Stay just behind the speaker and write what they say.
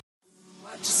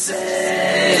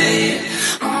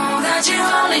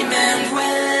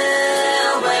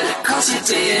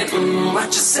what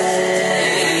you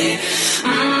say.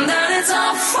 That it's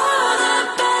all for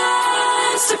the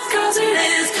best, because it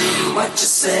is what you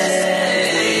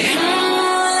say.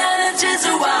 That it's just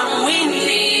what we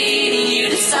need. You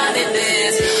decided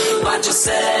this, what you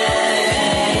say.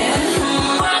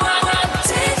 What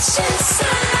did she say?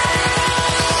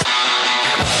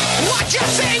 What you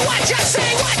say, what you say,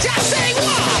 what you say,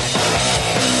 what?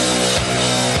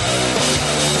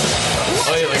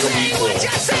 Oh, yeah, like a weed bowl, and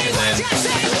then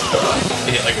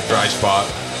you hit like a dry spot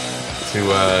to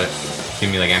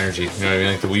give me like energy. You know what I mean?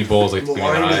 Like the weed bowls, like to give me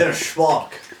Why the are you high. a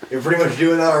schmuck? You're pretty much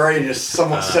doing that already, just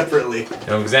somewhat separately.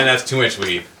 No, because then that's too much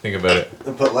weed. Think about it.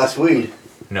 And put less weed.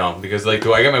 No, because like,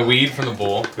 do I get my weed from the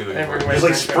bowl? Just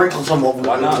like sprinkle some of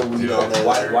Why not? the weed on there.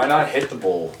 Why not hit the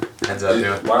bowl? Heads up,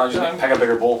 dude. Why not just pack a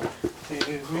bigger bowl?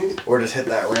 Or just hit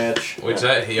that ranch. Which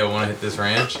that? Yo, want to hit this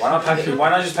ranch? Why not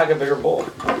just pack a bigger bowl?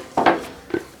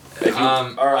 If you,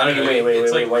 or, I don't know.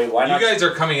 wait. Why You not? guys are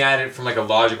coming at it from like a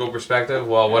logical perspective,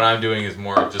 while what I'm doing is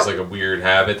more of just like a weird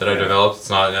habit that I developed.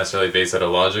 It's not necessarily based out of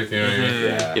logic. You know what I mean?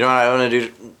 Yeah. You know what I want to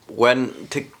do? When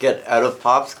to get out of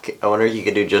pops, I wonder if you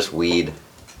could do just weed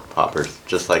poppers.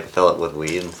 Just like fill it with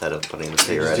weed instead of putting the Just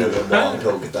cigarette do in. the long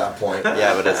toke at that point.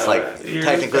 Yeah, but it's like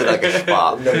technically like a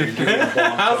spot. No, you're doing a long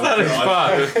How's that a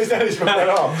spot? It's not a spot at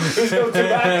all. There's no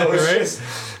tobacco. It's Right? just.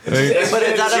 But is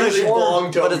that of really long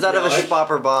a toke, but is that of a like-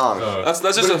 spop or bong? That's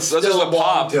just a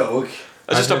pop. Toke.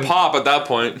 That's just a pop at that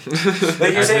point.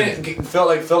 Like you're saying, feel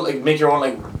like make your own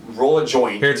like roll a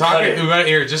joint. Here, and talk. cut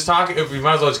it. Just talk. We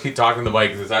might as well just keep talking to the mic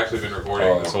because it's actually been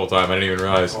recording this whole time. I didn't even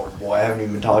realize. Oh boy, I haven't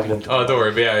even been talking to him. Oh, don't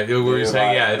worry. But yeah, what were you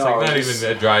saying? Yeah, it's No, like not it's-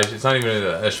 even a dry. It's not even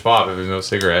a schwab if there's no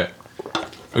cigarette.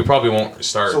 We probably won't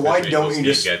start. So why officially don't until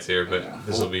you Steve just- gets here? But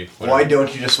this will be. Why whatever.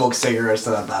 don't you just smoke cigarettes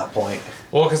then at that point?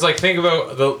 Well, because like think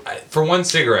about for one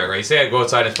cigarette, right? Say I go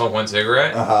outside and smoke one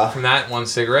cigarette. Uh-huh. From that one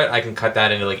cigarette, I can cut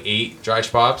that into like 8 dry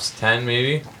pops, 10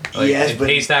 maybe. Like, Yes, and but-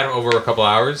 paste that over a couple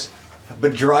hours.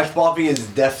 But dry popping is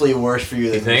definitely worse for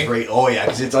you than think? straight. Oh yeah,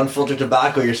 because it's unfiltered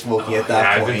tobacco you're smoking at that Yeah,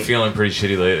 I've point. been feeling pretty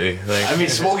shitty lately. Like, I mean,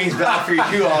 smoking's bad for you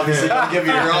too, obviously. Don't get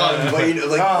me wrong, but you know,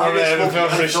 like Oh, you're man, just I feel smoking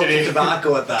pretty unfiltered shitty.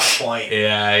 tobacco at that point.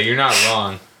 yeah, you're not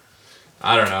wrong.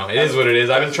 I don't know. It is what it is.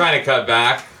 I've been trying to cut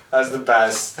back. That's the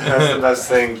best. That's the best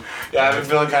thing. Yeah, I've been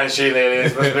feeling kind of shitty lately.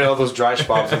 It's been all those dry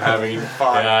spots I'm having.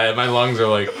 Fuck. Yeah, my lungs are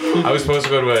like. I was supposed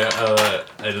to go to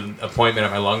an appointment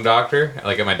at my lung doctor.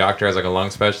 Like, my doctor has like a lung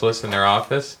specialist in their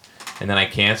office, and then I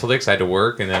canceled it because I had to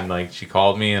work. And then like she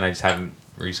called me, and I just haven't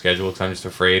rescheduled because I'm just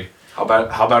afraid. How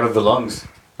about of the lungs?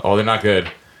 Oh, they're not good.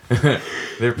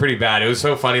 They're pretty bad. It was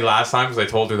so funny last time because I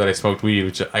told her that I smoked weed,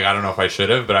 which like, I don't know if I should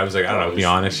have, but I was like, I don't know, be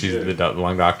honest. She's the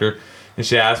lung doctor. And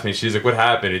she asked me, she's like, what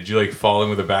happened? Did you like fall in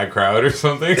with a bad crowd or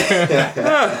something?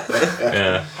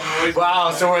 Yeah.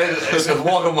 Wow, so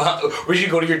welcome. We should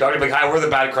go to your doctor and be like, hi, we're the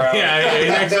bad crowd. Yeah,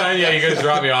 next time, yeah, you guys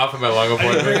drop me off at my lung I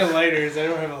didn't bring appointment. a lighters. I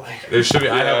don't have a lighter. There should be,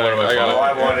 I have one in my Oh, I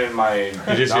pocket. have one in my.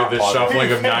 You just hear the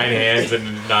shuffling of 9 hands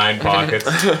and 9 pockets.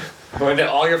 When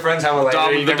all your friends have a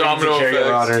lighter, you The never need to domino carry your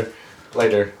effect. water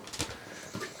later.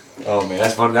 Oh man,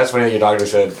 that's fun. That's funny that your doctor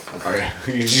said.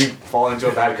 You fall into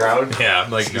a bad crowd. Yeah, I'm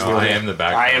like, no, I am the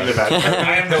back. I am the bad crowd.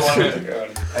 I am the one with the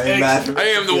crowd. I mean, Matt, I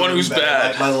am the one who's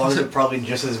bad. My lungs are probably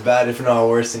just as bad, if not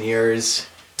worse, than yours.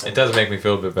 It does make me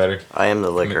feel a bit better. I am the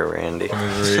liquor, Randy.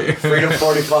 Freedom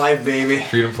 45, baby.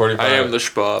 Freedom 45. I am the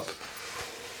schpop.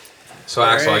 So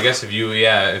Axel, I guess if you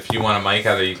want a mic,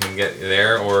 either you can get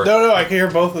there or. No, I can hear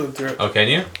both of them through it. Oh, can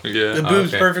you? Yeah. The boom's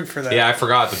okay. perfect for that. Yeah, I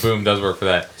forgot the boom does work for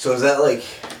that. So is that like?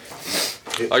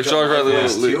 I saw it right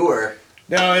Two or?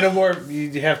 No, it'll more. You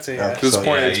have to. Yeah. This So,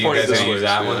 point, Yeah, it's you pointed guys this gonna way. use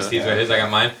that one. yeah. Steve's got his. I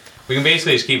got mine. We can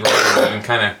basically just keep rolling and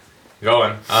kind of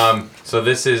going. So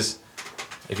this is,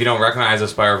 if you don't recognize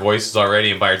us by our voices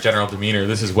already and by our general demeanor,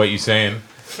 this is What You Saying.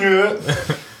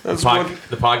 That's one.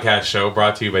 The podcast show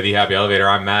brought to you by The Happy Elevator.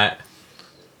 I'm Matt.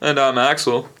 And I'm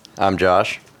Axel. I'm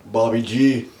Josh. Bobby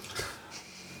G.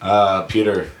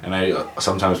 Peter, and I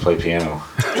sometimes play piano.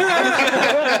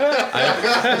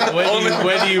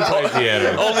 When do you play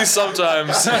piano? Only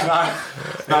sometimes.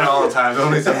 Not all the time,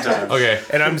 only sometimes. Okay.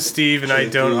 And I'm Steve, and I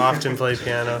don't often play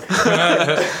piano.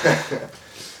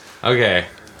 Okay.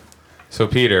 So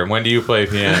Peter, when do you play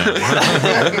piano?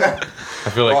 I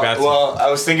feel like that's. Well, I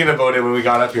was thinking about it when we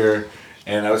got up here,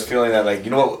 and I was feeling that, like, you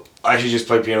know what? I should just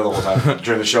play piano the whole time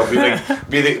during the show.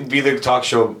 Be the talk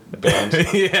show band.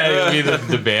 Yeah, it'd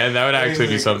be the band. That would actually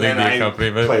be something And to I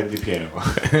accompany with. play the piano.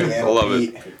 I love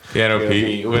it. Piano We'll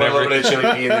Pete. put a little bit of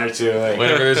Chili P in there too. Like.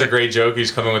 Whenever there's a great joke,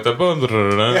 he's coming with the boom.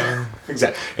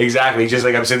 Exactly. Just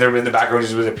like I'm sitting there in the background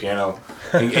just with a piano,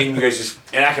 and you guys just,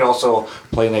 and I can also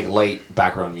play like light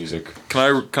background music. Can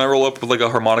I roll up with like a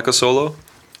harmonica solo?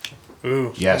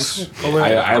 Ooh. Yes. Old,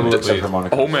 I will accept Please.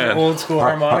 harmonica. Oh man. old school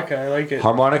harmonica. I like it.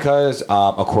 Harmonicas,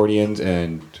 accordions,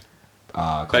 and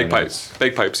Bagpipes.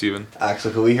 Bagpipes even.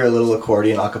 Axel, can we hear a little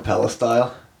accordion a cappella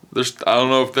style? I don't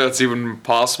know if that's even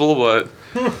possible, but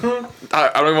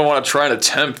I don't even want to try and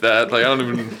attempt that. Like I don't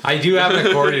even. I do have an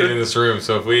accordion in this room,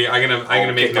 so if I'm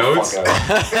gonna make notes.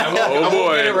 I won't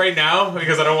boy. get it right now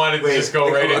because I don't want it to just go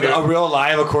right into. A real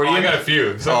live Oh, accordion. I got a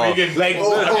few, so we can Like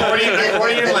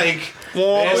accordion, like.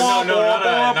 no,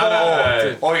 not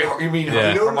a. Oh, you mean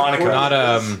Yeah. harmonica? Not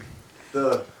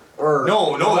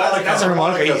No, that's a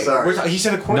harmonica. Sorry. He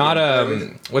said accordion.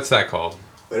 not what's that called?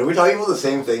 Wait, are we talking about the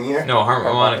same thing here? No,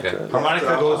 harmonica. Harmonica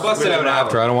goes. Bust it out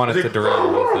after. I don't want it to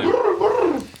derail the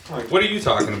whole thing. What are you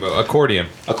talking about? Accordion.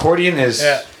 Accordion is.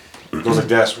 Yeah. Goes like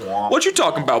this. Womp, What you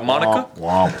talking about, Monica?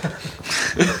 womp,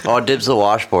 womp. Oh, dibs the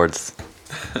washboards.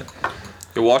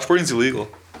 Your washboarding's illegal.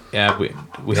 Yeah,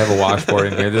 we have a washboard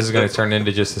in here. This is gonna turn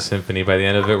into just a symphony. By the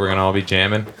end of it, we're gonna all be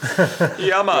jamming.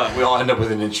 Yeah, man. We all end up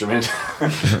with an instrument.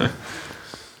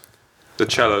 The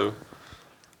cello.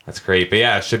 That's great. But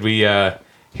yeah, should we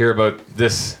hear about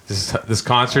this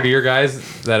concert of your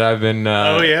guys that I've been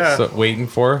waiting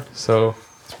for? So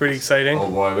It's pretty exciting. Oh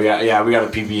boy, we got a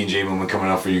PB&J moment coming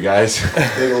up for you guys.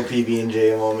 Big old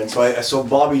PB&J moment. So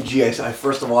Bobby G, I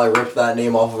first of all, I ripped that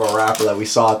name off of a rapper that we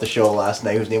saw at the show last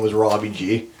night, whose name was Robbie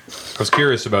G. I was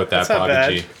curious about that, That's not Bobby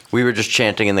bad. G. We were just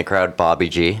chanting in the crowd, Bobby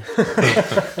G.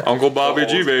 Uncle Bobby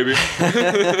G, baby.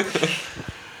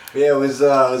 Yeah, it was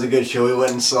a good show. We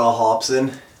went and saw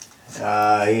Hobson.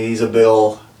 He's a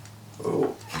Bill.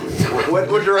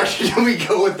 What direction do we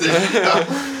go with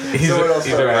this? He's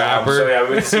a rapper. So yeah,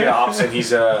 we went to see Hobson. He's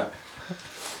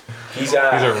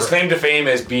his claim to fame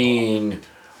as being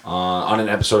on an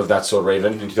episode of That's So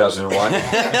Raven in 2001.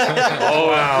 Oh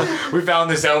wow. We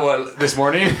found this out this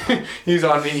morning. He's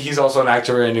also an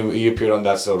actor and he appeared on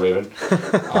That's So Raven.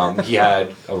 He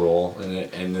had a role in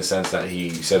it in the sense that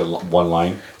he said one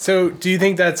line. So do you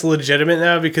think that's legitimate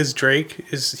now because Drake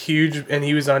is huge and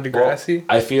he was on Degrassi?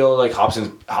 I feel like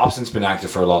Hobson's been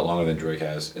active for a lot longer than Drake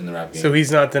has in the rap game. So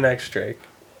he's not the next Drake.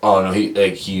 Oh no,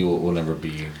 he will never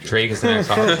be. Drake is the next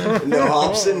Hobson. No,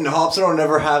 Hobson will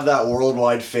never have that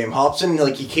worldwide fame. Hobson,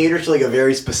 he caters to a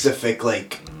very specific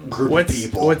group of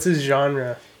people. What's his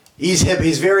genre? He's hip.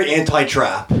 He's very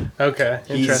anti-trap. Okay,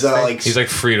 He's interesting. He's like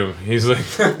freedom. He's like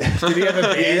Did he have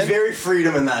a he's band? very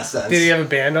freedom in that sense. Did he have a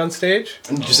band on stage?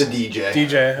 Just a DJ.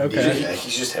 DJ. Okay. DJ.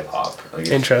 He's just hip hop.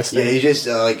 Interesting. Yeah, he's just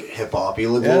hip hop. He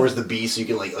lowers the beat so you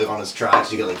can on his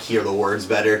tracks you can hear the words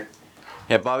better.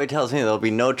 Yeah, Bobby tells me there'll be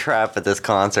no trap at this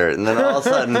concert, and then all of a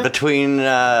sudden, between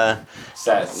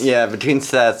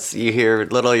sets, you hear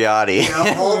Little Yachty.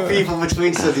 Yeah, all people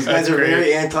between sets. These guys That's are great.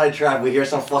 very anti-trap. We hear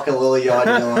some fucking Lil Yachty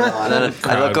going on. And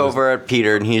then I look over at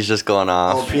Peter, and he's just going Oh,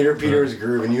 off. Peter was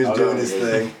grooving. He was doing his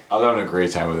thing. I was having a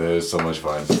great time with it. It was so much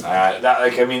fun.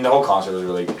 The whole concert was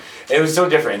really. It was so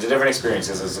different. It's a different experience.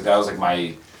 That was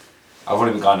my. I've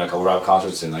only been gone to a couple rap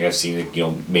concerts and I've seen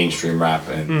mainstream rap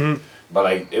and.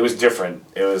 But it was different.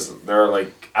 I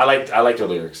liked their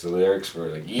lyrics. The lyrics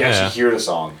were you actually hear the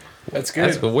song. That's good.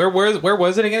 that's good. Where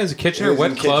was it again? Is it Kitchener? It was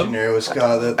What in club? Kitchener. It was the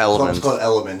club's Element. called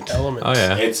Element. Element. Oh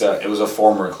yeah, It was a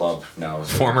former club. Now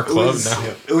it's former It club was,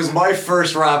 now. it was my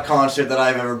first rap concert that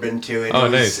I've ever been to. And Oh,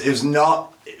 it was, nice. It was not.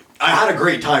 I had a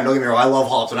great time. Don't get me wrong. I love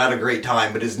Hobson. I had a great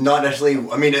time, but it's not necessarily.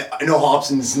 I mean, I know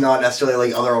Hobson's not necessarily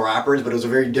like other rappers, but it was a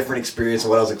very different experience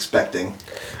than what I was expecting.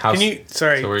 How- Can you So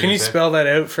what were can you you saying? spell that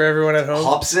out for everyone at home?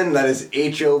 Hobson. That is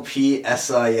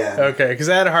Hopsin. Okay, because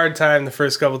I had a hard time the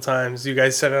first couple times. You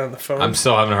guys said it on the phone. I'm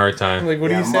still having a hard time. like, what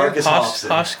do Yeah, you say? Marcus Hobson.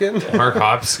 Hoshkin? Mark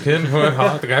Hopkins,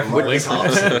 the guy from Marcus Blink.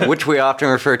 Hobson. Which we often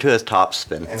refer to as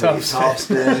topspin. And Top he's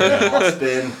Hobson. Hobson.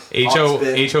 Hopsin.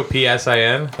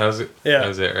 That was it. Yeah. That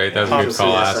was it, right? That was a good Hobson,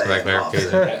 call. yes, Ask for that Hobson.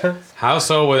 clarification. How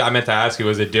so? I meant to ask you.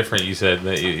 Was it different? You said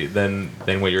than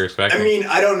what you were expecting. I mean,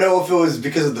 I don't know if it was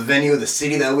because of the venue of the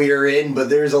city that we were in, but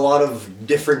there's a lot of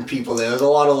different people there. There's a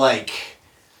lot of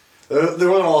there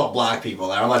wasn't a lot of black people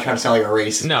there. I'm not trying to sound like a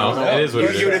racist. No, There was a lot- it is what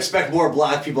it You would is. expect more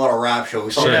black people at a rap show.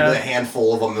 We saw Sure. a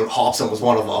handful of them, and Hobson was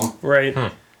one of them. Right. Hmm.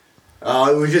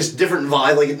 It was just different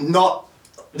vibe.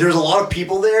 There's a lot of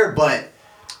people there, but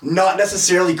not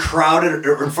necessarily crowded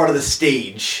or in front of the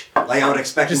stage like I would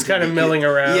expect. Just them to kinda be. milling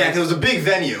around. Yeah, because it was a big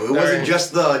venue. It wasn't Right.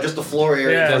 just the floor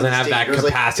area. Yeah. it doesn't the have stage. that It was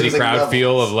capacity it was crowd levels.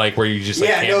 feel of where you just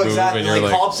Yeah, can't no, move exactly. and you're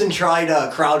like Hobson tried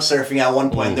crowd surfing at one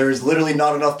point. Ooh. There was literally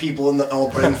not enough people in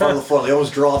front of the floor. They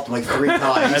almost dropped him 3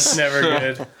 times. That's never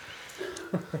good.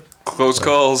 Close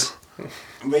calls.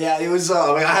 But yeah, it was.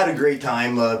 I had a great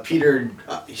time. Peter,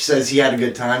 he says he had a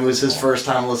good time. It was his first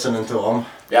time listening to him.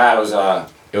 Yeah, it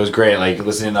was great.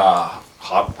 Listening to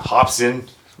Hobson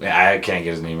I can't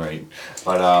get his name right,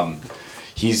 but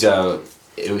he was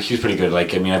pretty good.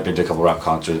 Like, I mean, I've been to a couple rock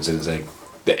concerts, and it's like,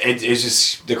 it's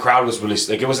just the crowd was really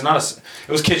like, it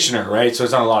was Kitchener, right? So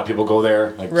it's not a lot of people go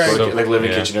there, like Right. like live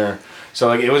in Kitchener. So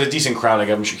like it was a decent crowd. Like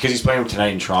I'm sure because he's playing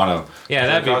tonight in Toronto. Yeah,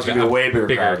 that'd be it's gonna be a way bigger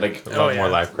crowd. Like a lot more yeah.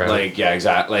 live crowd. like yeah,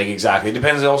 exactly. It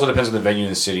also depends on the venue in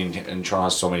the city. And Toronto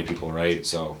has so many people, right?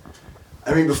 So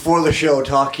I mean, before the show,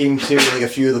 talking to like a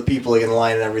few of the people like in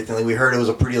line and everything, like we heard it was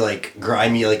a pretty like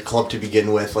grimy like club to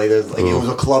begin with. Like there's like it was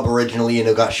a club originally and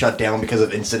it got shut down because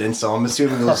of incidents. So I'm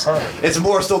assuming it's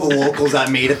more so the locals that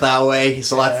made it that way.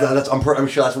 So that's I'm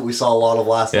sure that's what we saw a lot of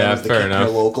last night. Was the fair Kitchener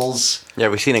enough. locals. Yeah,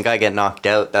 we seen a guy get knocked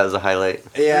out. That was a highlight.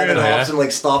 Yeah, and then Really? Hobson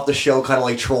like stopped the show, kind of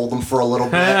like trolled them for a little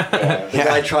bit. The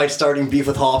guy tried starting beef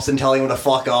with Hobson, telling him to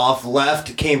fuck off.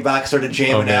 Left, came back, started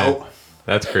jamming man. out.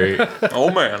 That's great.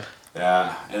 Oh man.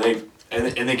 yeah, and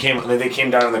they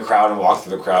came down in the crowd and walked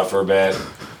through the crowd for a bit.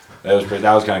 That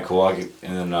was kind of cool. And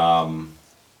then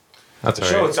That's the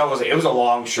all show right. itself was a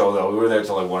long show though. We were there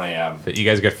till like 1 a.m. But you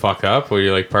guys get fucked up while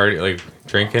you're like party, like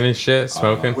drinking and shit,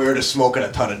 smoking. We were just smoking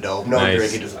a ton of dope. No Nice.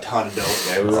 drinking, just a ton of dope.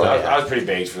 Yeah, I was pretty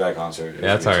baked for that concert. It was Yeah,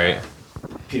 that's a all good right.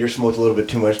 time. Peter smoked a little bit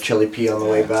too much chili pea on the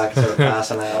way back, started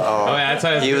passing out. Oh, yeah, that's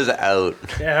how He was out.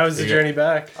 Yeah, how was the journey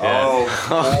back?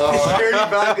 The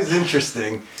journey back is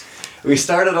interesting. We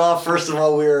started off, first of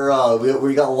all,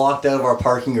 we got locked out of our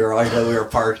parking garage that we were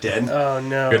parked in. Oh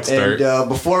no. Good start. And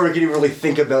before we could even really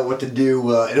think about what to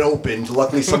do, it opened.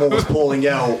 Luckily, someone was pulling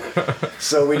out.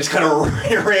 So we just kind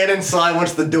of ran inside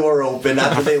once the door opened,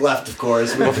 after they left, of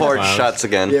course. Before it Wow. shuts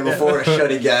again. Yeah, before it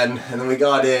shut again. And then we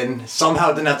got in.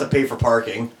 Somehow didn't have to pay for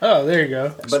parking. Oh, there you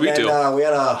go. But Sweet then deal. we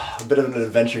had a bit of an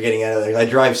adventure getting out of there. I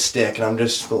drive stick, and I'm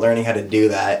just learning how to do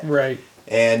that. Right.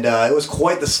 And it was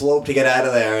quite the slope to get out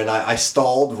of there. And I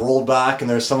stalled, rolled back, and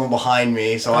there was someone behind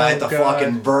me. So I had to God.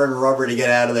 fucking burn rubber to get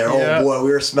out of there. Yeah. Oh boy,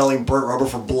 we were smelling burnt rubber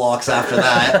for blocks after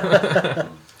that.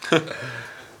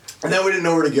 And then we didn't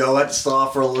know where to go. I had to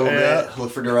stop for a little Yeah. bit,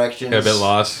 look for directions. Got a bit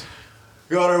lost.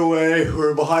 Got our way. We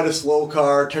were behind a slow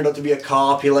car. Turned out to be a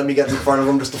cop. He let me get in front of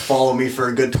him just to follow me for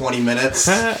a good 20 minutes.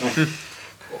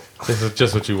 This is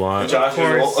just what you want. Josh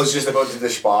was just about to the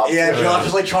spot. Yeah, Josh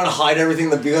was like trying to hide everything.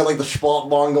 We got like the spot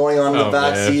bomb going on in the Oh,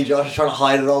 back man. seat. Josh was trying to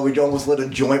hide it all. We almost lit a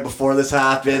joint before this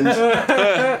happened.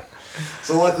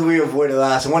 So luckily we avoided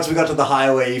that. So once we got to the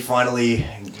highway, he finally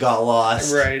got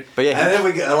lost. Right. But And yeah, then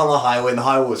we got on the highway, and the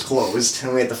highway was closed,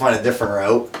 and we had to find a different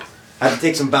route. I had to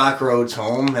take some back roads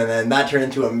home, and then that turned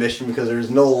into a mission because there was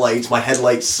no lights. My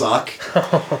headlights suck.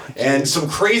 And some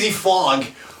crazy fog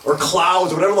or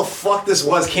clouds, whatever the fuck this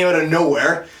was, came out of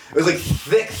nowhere. It was like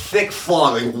thick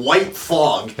fog, like white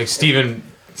fog. Like Stephen.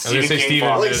 I'm gonna say King Stephen.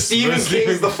 fog. Like Mist. Stephen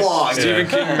King's The Fog. Stephen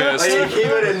King missed. Like, it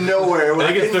came out of nowhere. I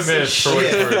think it's the didn't mist see for what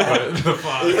shit. it's worth, but the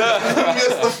fog.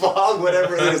 It's the fog,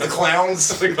 whatever it is, the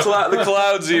clowns. The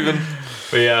clouds even.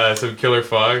 But yeah, some killer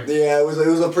fog. Yeah, it was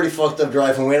a pretty fucked up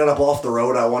drive, and we ended up off the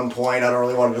road at one point. I don't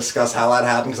really want to discuss how that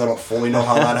happened because I don't fully know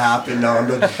how that happened. I'm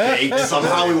just baked.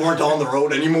 Somehow we weren't on the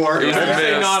road anymore. It was I would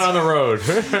say mist. not on the road.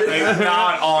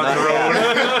 Not on the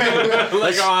road.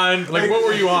 like what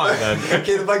were you on then?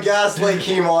 Okay, my gas light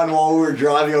came on while we were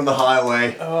driving on the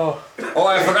highway. Oh,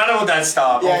 I forgot about that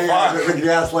stop. Yeah, the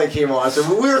gas light came on. So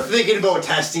we were thinking about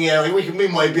testing it. Like we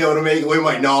might be able to make it, we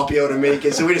might not be able to make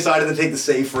it. So we decided to take the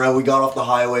safe route. We got off the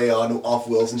highway off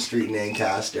Wilson Street in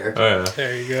Ancaster. Oh yeah.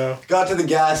 There you go. Got to the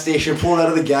gas station, pulled out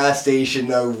of the gas station.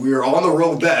 We were on the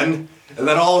road then, and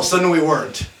then all of a sudden we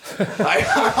weren't.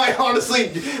 I honestly,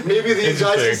 maybe these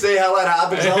guys can say how that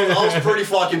happens. I was pretty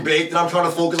fucking baked, and I'm trying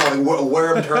to focus on like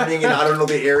where I'm turning, and I don't know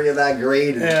the area that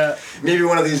great. And Yeah. maybe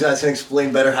one of these guys can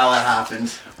explain better how that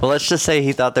happened. well, let's just say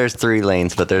he thought there's 3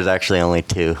 lanes, but there's actually only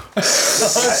 2.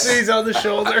 He's on the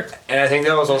shoulder. And I think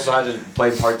that was also had to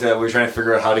play part that we were trying to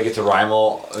figure out how to get to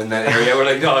Rymal in that area. We're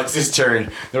like, no, it's this turn.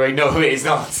 They're like, no, wait, it's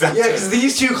not. It's that Yeah, turn. because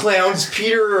these two clowns,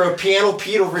 Piano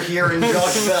Pete over here and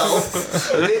Josh Bell,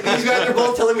 these guys are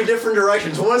both telling me different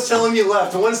directions. One's telling me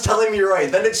left, one's telling me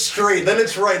right. Then it's straight, then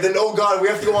it's right. Then, oh God, we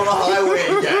have to go on the highway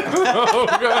again. Oh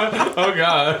god. Oh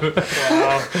god.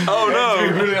 Oh To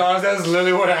no. be really honest, that's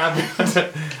literally what happened.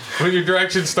 When your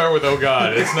directions start with oh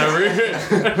god, it's never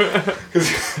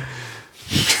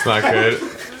it's not good.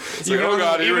 Like, oh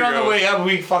god, here we Even on the go. way up,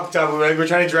 we fucked up. We're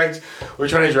trying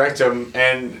to direct them,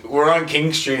 and we're on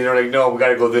King Street, and they're like, no, we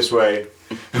gotta go this way.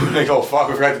 And we're like, oh fuck,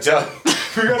 we forgot to tell we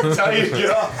forgot to tell you to get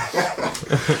off.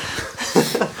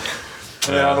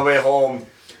 And then on the way home,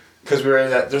 because we were in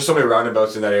there's so many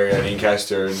roundabouts in that area in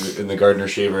Ancaster, in the Gardner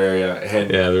Shaver area,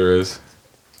 and Yeah, there is.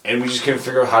 and we just couldn't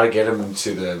figure out how to get him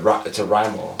to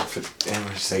Rimo. And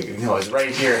we're just like, no, it's right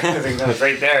here. I was like, no, it's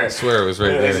right there. I swear it was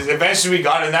right there. Eventually we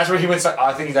got it, and that's where he went.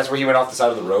 I think that's where he went off the side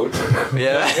of the road.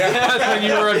 Yeah. That's when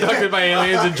you were abducted by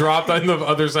aliens and dropped on the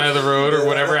other side of the road or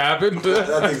whatever happened.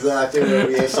 That's exactly where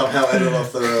we somehow ended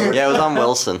off the road. Yeah, it was on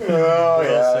Wilson. Oh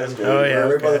yeah, that's good. Oh, yeah,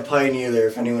 Right by okay. the Pioneer there.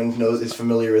 If anyone is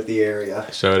familiar with the area.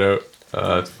 Shout out.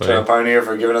 That's Shout out funny. Pioneer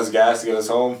for giving us gas to get us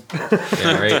home.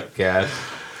 Yeah, right, Gad.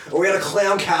 We had a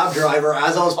clown cab driver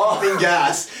as I was pumping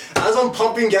gas. As I'm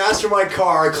pumping gas for my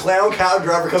car, a clown cab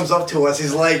driver comes up to us.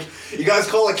 He's like, "You guys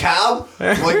call a cab?"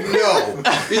 I'm like, "No."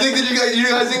 He's like, "Did you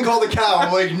guys didn't call the cab?"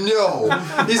 I'm like, "No."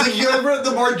 He's like, "You guys were at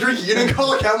the bar drinking. You didn't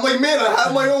call a cab." I'm like, "Man, I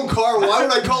have my own car. Why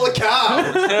would I call a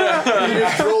cab?" And he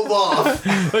just drove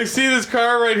off. Like, see this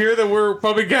car right here that we're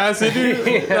pumping gas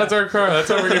into? That's our car. That's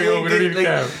how we're gonna go. We don't need a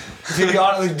cab. To be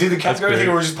honest, did the cab driver great.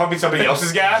 think we're just pumping somebody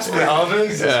else's gas for the hell of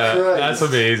it? Yeah, Christ. that's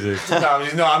amazing.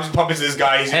 No, I'm just pumping to this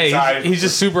guy. He's Hey, inside. he's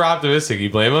just super optimistic. You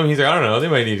blame him? He's like, I don't know. They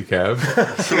might need a cab.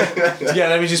 Yeah,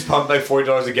 let me just pump like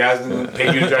 $40 of gas and then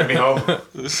pay you to drive me home.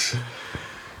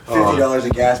 $50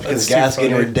 of gas because That's gas too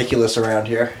getting funny. ridiculous around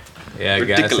here. Yeah,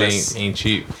 Ridiculous. gas ain't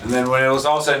cheap. And then when it was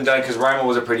all said and done, because Rimo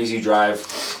was a pretty easy drive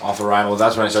off of Rimo,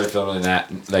 that's when I started feeling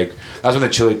that. Like, that's when the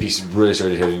chili piece really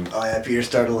started hitting. Oh yeah, Peter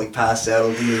started to like pass out.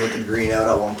 I think he was looking green out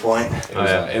at one point. It was,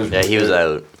 yeah. Yeah, he was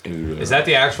out. it was really Is that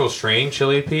the actual strain,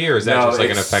 chili pea, or is that just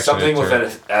like an it's affectionate something with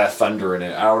term? a thunder in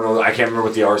it. I don't know. I can't remember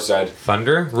what the R said.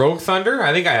 Thunder? Rogue Thunder?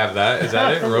 I think I have that. Is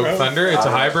that it? Rogue Thunder? It's a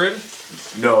hybrid?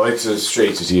 No, it's a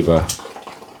straight sativa.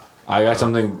 I got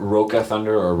something Roca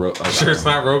Thunder or Sure it's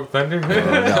not Rogue Thunder?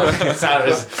 No, it's not.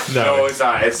 No, it's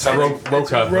not. It's something. Rogue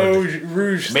Thunder.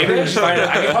 Rouge. Maybe I should find it.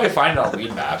 I can probably find it on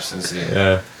Weed Maps and see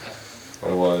Yeah.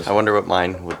 what it was. I wonder what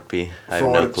mine would be. I have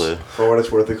no clue. For what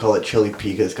it's worth, they call it chili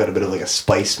pea 'cause it's got a bit of like a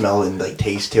spice smell and like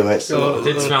taste to it. So It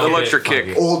did smell a bit Electric kick.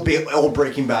 funky. old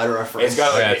Breaking Bad reference. It's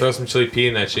got Oh, yeah, like, throw some chili pea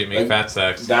in that shit, make Like, fat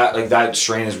sacks. that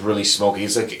strain is really smoky.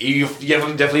 It's like you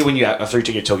definitely when you after you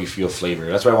take your toke you feel flavor.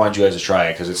 That's why I wanted you guys to try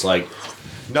it because it's like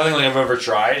nothing like I've ever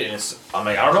tried, and I'm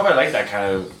like I don't know if I like that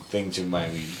kind of thing to my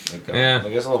weed. Like, Yeah. I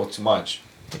guess a little too much.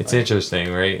 It's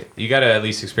interesting, right? You gotta at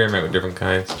least experiment with different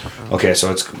kinds. Okay,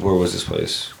 so where was this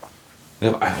place?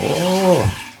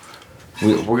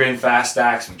 We're getting fast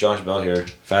stacks with Josh Bell here.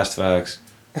 Fast facts.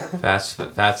 Fat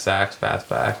sacks, fast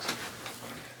facts.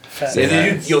 They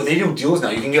do deals now.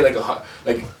 You can get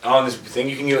like on this thing.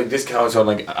 You can get like discounts on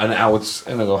like an ounce,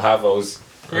 and they'll have those.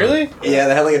 Really? Yeah,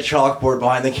 they had like a chalkboard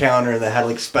behind the counter and they had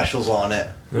like specials on it.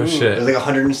 No It was shit. like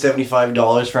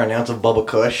 $175 for an ounce of Bubba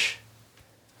Kush.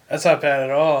 That's not bad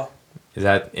at all. Is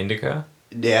that indica?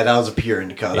 Yeah, that was a pure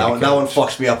indica. That one Indica.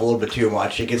 fucks me up a little bit too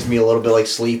much. It gets me a little bit like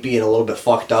sleepy and a little bit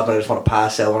fucked up, and I just want to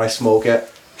pass out when I smoke it.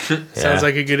 Sounds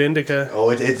like a good indica. Oh,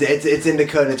 it's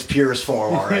indica in its purest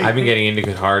form, all right. I've been getting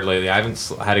indica hard lately. I haven't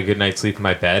had a good night's sleep in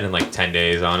my bed in like 10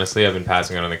 days, honestly. I've been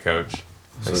passing out on the couch.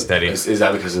 Like steady. Is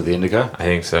that because of the indica? I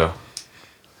think so.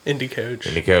 Indie coach.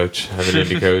 Indie coach. I'm an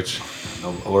indie coach.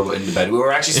 No, or about in the bed. We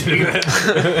were actually speaking of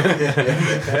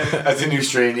that. That's a new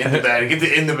strain. In the bed. Get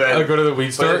the in the bed. I'll go to the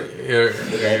weed store. Yeah,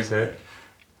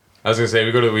 I was gonna say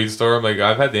we go to the weed store. I'm like,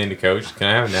 I've had the indie coach. Can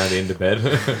I have now the indie bed?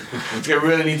 I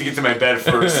really need to get to my bed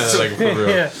first. Like for real.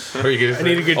 Yeah. What are you gonna I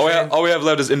need a good All we have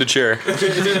left is in the chair.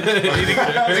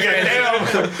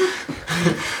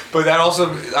 But that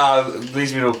also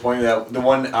leads me to a point that the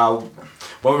one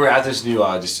when we were at this new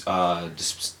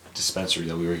dispensary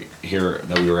that we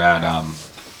were at,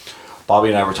 Bobby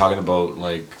and I were talking about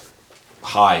like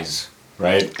highs,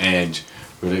 right? And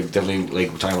we were definitely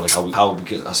like talking about like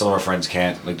how some of our friends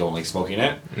don't like smoking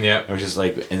it. Yeah. It was just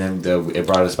like, and then it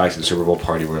brought us back to the Super Bowl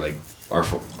party where like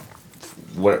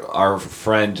our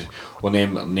friend, will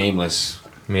name nameless.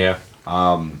 Yeah.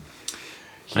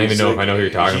 I don't even know if I know who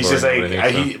you're talking he's about. Just but I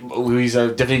like think so. he's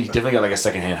definitely got like a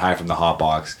secondhand high from the hot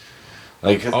box.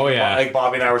 Like Oh, yeah. like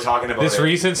Bobby and I were talking about This it.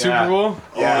 recent Super Bowl?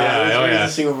 Yeah, Oh yeah.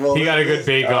 Super Bowl. He got a good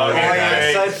bake on Oh, here.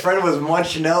 yeah, guy. his friend was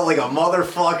munching out like a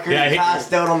motherfucker. Yeah, he he-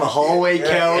 passed out on the hallway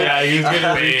couch. Yeah, he's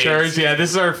getting recharged. Yeah, this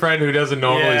is our friend who doesn't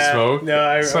normally Yeah. smoke. No,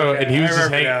 and he was I just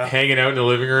remember now. hanging out in the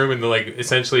living room and like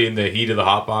essentially in the heat of the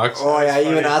hot box. Oh yeah, I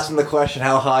even funny. asked him the question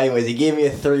how high he was. He gave me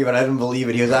a 3, but I didn't believe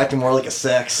it. He was acting more like a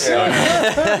 6. Oh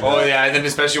yeah, and then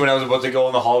especially when I was about to go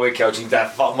on the hallway couch,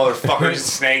 that motherfucker just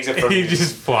snags it from He me.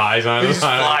 just flies on He it. just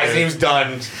flies and he was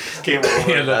done. Came over.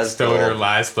 He had that That's stoner cool.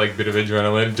 last like bit of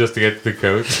adrenaline just to get to the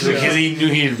coach. Because he knew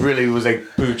he really was like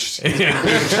pooched. He's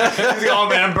like, oh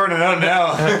man, I'm burning out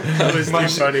now. That was too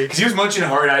funny. Because he was munching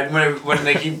hard.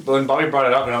 When Bobby brought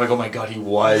it up, and I'm like, oh my god, he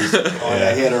was. Oh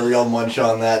yeah, he had a real munch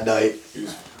on that night.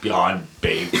 beyond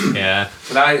baked. Yeah.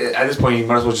 So now, at this point, he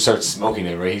might as well just start smoking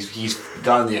it, right? He's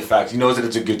gotten the effect. He knows that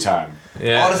it's a good time.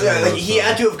 Yeah. Honestly, like, he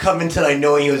had to have come in tonight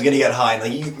knowing he was gonna get high.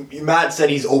 Like Matt said,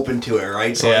 he's open to it,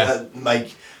 right? So Yeah.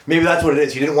 like maybe that's what it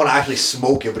is. He didn't want to actually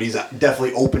smoke it, but he's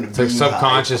definitely open to It's like being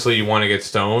subconsciously you want to get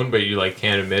stoned, but you like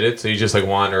can't admit it, so you just like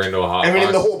wander into a hot high. I mean,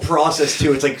 in box. the whole process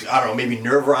too, it's like I don't know, maybe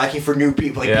nerve wracking for new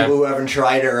people, like Yeah. people who haven't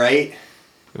tried it, right?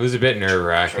 It was a bit nerve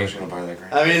wracking. Gonna buy that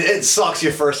crap. I mean, it sucks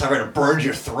your first time, right? It burns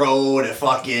your throat. It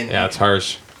fucking Yeah, it's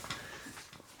harsh.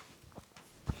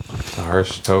 It's a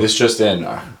harsh toke. This just in,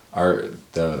 our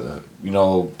the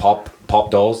pop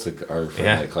dolls, our friend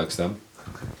Yeah. that collects them.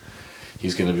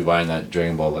 He's gonna be buying that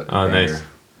Dragon Ball. Oh, nice.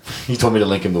 He told me to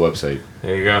link him the website.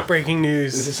 There you go. Breaking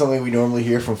This news. is something we normally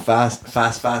hear from fast.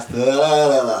 I'm fucking. I'm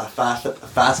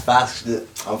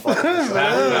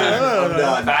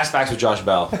done. Fast facts with Josh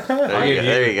Bell. There you go.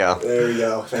 There you go. There we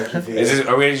go. Thank you. Is this,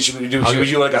 are we, should we do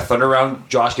like a thunder round?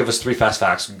 Josh, give us 3 fast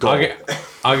facts. Go.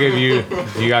 I'll give you.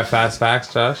 You got fast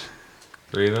facts, Josh?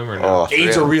 3 of them or no? Oh,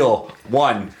 AIDS are real.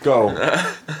 1, go.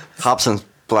 Hobson's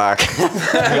black.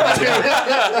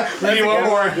 Need one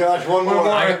more, Josh. One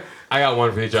more. I got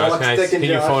one for you, Josh. Clock's ticking, Can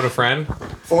you Josh. phone a friend?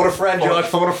 Phone a friend, Josh.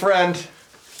 Phone a friend.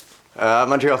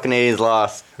 Montreal Canadiens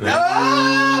lost. That's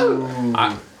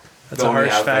a harsh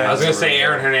I fact. was gonna say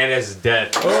Aaron Hernandez is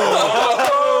dead.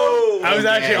 I was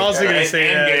actually also going to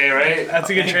say that. right? That's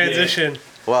a good transition.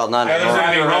 Well, not There's anymore.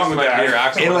 anything wrong with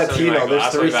that. In Latino, there's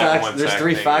 3 facts. There's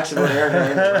 3 facts about Aaron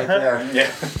Hernandez right there.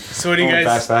 Yeah. So what do you Fast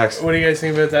guys? facts. What do you guys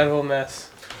think about that whole mess?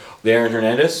 The Aaron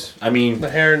Hernandez? I mean,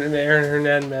 The Aaron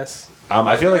Hernandez mess.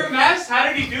 I feel like mess? How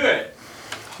did he do it?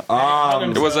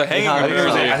 It was a hanging. I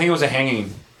Yeah. think it was a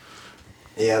hanging.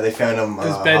 Yeah, they found him.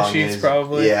 His bed hung sheets,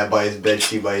 probably. Yeah, by his bed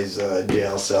sheet, by his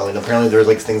jail cell. And apparently there's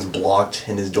like things blocked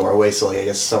in his doorway, so like I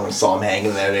guess someone saw him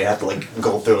hanging there. They have to like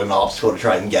go through an obstacle to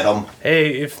try and get him.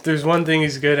 Hey, if there's one thing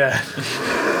he's good at,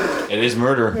 It is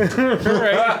murder.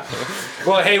 right?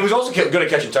 Well, hey, he was also good at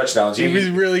catching touchdowns. He was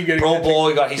really good. Pro at Bowl.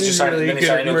 He's He's just signed. really Then he good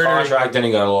signed at a new murdering. contract. Then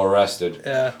he got a little arrested.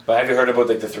 Yeah. But have you heard about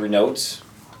like the 3 notes?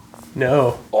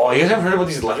 No, Oh, you guys haven't heard about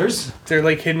these letters? they're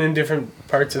like hidden in different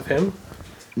parts of him.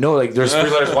 No, like there's 3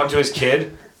 letters. One to his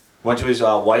kid, one to his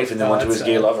wife, and then Oh, one to his that's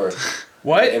gay sad. lover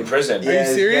What? in prison. Are you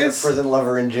serious? He had a prison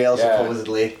lover in jail, Yeah.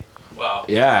 supposedly. Wow.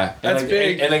 Yeah, That's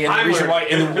big. And like, and the reason why,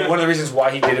 and one of the reasons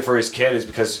why he did it for his kid is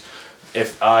because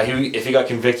if he got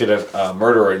convicted of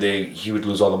murder, he would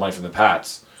lose all the money from the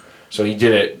Pats. So he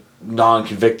did it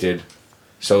non-convicted,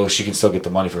 so she can still get the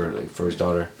money for his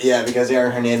daughter. Yeah, because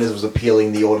Aaron Hernandez was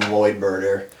appealing the Odin Lloyd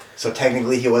murder. So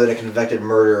technically he wasn't a convicted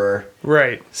murderer.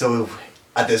 Right. So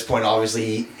at this point,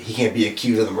 obviously, he can't be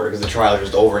accused of the murder because the trial is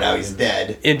just over now. He's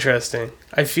dead. Interesting.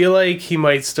 I feel like he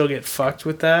might still get fucked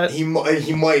with that. He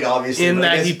might, obviously. In but I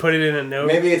that guess he put it in a note.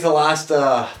 maybe it's the last,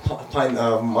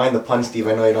 mind the pun, Steve.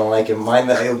 I know you don't like it. Mind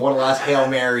the one last Hail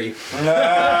Mary. His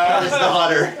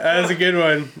daughter. That's a good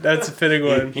one. That's a fitting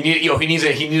one. He needed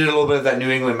a little bit of that New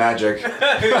England magic.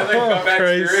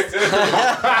 Christ.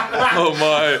 Oh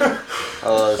my.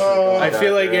 I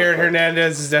feel like Aaron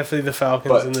Hernandez is definitely the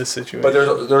Falcons But- in this situation. But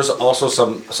there's also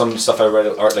some stuff I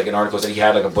read like in articles that he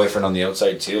had like a boyfriend on the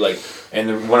outside too, like,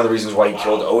 and one of the reasons why he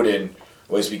killed Odin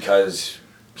was because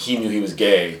he knew he was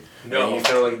gay. No. And you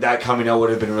feel like that coming out would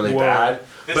have been really Whoa. bad.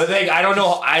 But like I don't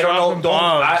know. Dropping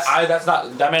bombs.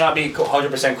 That may not be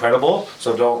 100% credible.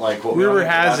 So don't like. Quote me on Rumor it,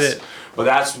 but has that's- it. But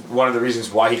that's one of the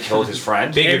reasons why he killed his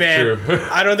friend. Big Hey if man, true.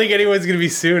 I don't think anyone's gonna be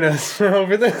suing us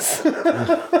over this.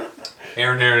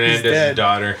 Aaron Hernandez's dead.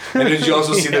 daughter. And did you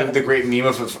also see the great meme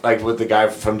of like with the guy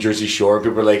from Jersey Shore?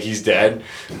 People are like, he's dead,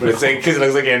 but it's like because it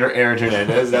looks like Aaron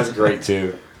Hernandez. That's great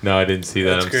too. No, I didn't see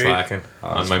that. That's I'm great. slacking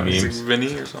on my It's like memes.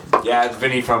 Vinny or something. Yeah, it's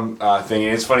Vinny from thing,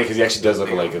 and it's funny because he actually does look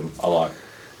like him a lot.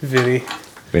 Vinny.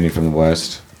 Vinny from the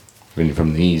West, Vinny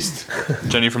from the East.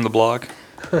 Jenny from the block.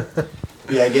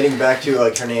 Yeah, getting back to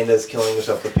like Hernandez killing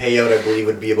himself, the payout I believe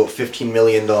would be about $15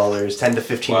 million, $10 to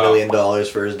 $15 Wow. million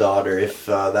for his daughter if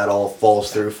that all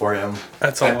falls through for him.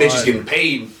 That's a That lot. bitch is getting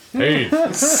paid. Hey,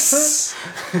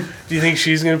 Do you think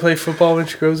she's gonna play football when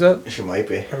she grows up She might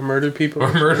be. or murder people?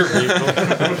 or murder people.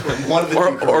 One of the two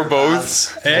Or career both.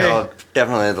 paths. Hey, No,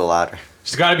 definitely the latter.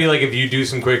 She's got to be like, if you do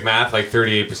some quick math, like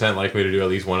 38% likely to do at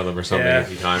least one of them or something Yeah. a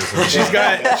few times. she's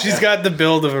got the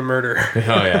build of a murderer.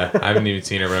 Oh yeah, I haven't even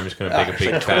seen her, but I'm just gonna take a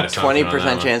big fat assumption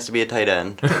 20% chance to be a tight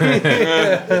end.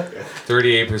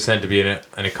 38% to be an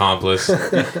accomplice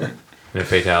in a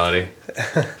fatality.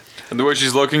 And the way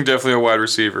she's looking, definitely a wide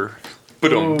receiver.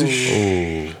 But Ooh.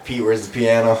 Pete, where's the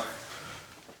piano?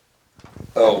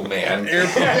 Oh man. Air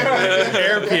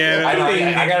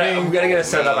piano. We gotta get it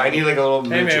set up. I need like a little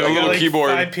Hey man, we little got like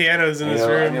keyboard. 5 pianos in this we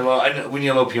room. need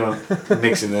a little piano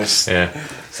mix in this. Yeah.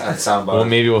 Sound Well, bar.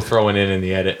 maybe we'll throw one in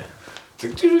the edit. It's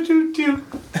like, doo-doo-doo-doo.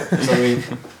 So, I mean,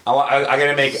 I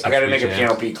gotta make a jams.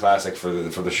 Piano Pete classic for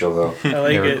the show though. I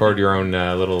like Yeah, it. record your own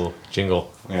little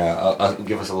jingle. Yeah, I'll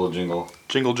give us a little jingle.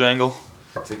 Jingle jangle.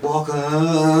 It's like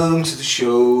welcome to the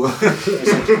show,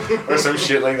 or some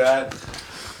shit like that.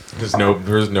 There's no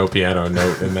piano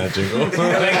note in that jingle. Like,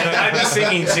 I'd be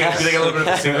singing too. Be like a little bit of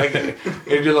a sing, like it'd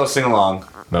be a little sing along.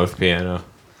 Mouth piano.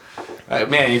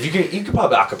 Man, if you could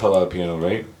probably acapella a piano,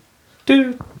 right? I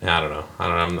don't know. I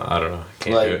don't know. I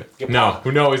can't Like, do it. get No,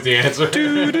 who knows the answer?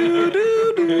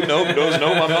 Nope,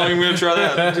 I'm not even gonna try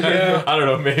that. I don't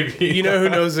know. Maybe. You know who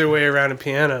knows their way around a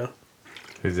piano?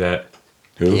 Who's that?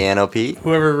 Piano Pete.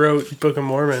 Whoever wrote Book of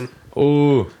Mormon.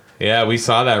 Ooh, yeah, we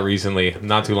saw that recently,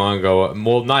 not too long ago.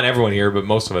 Well, not everyone here, but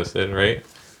most of us did, right?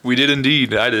 We did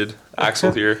indeed. I did.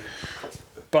 Axel here.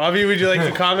 Bobby, would you like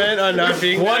to comment on not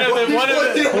being One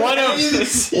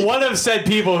of said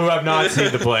people who have not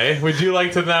seen the play. Would you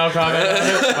like to now comment on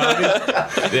it,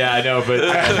 Bobby? Yeah, I know, but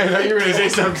I thought you were gonna say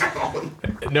something.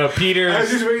 no, Peter, I was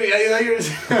just waiting. I thought you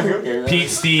were gonna say. Pete,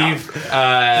 Steve,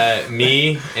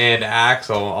 me, and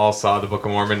Axel all saw the Book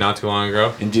of Mormon not too long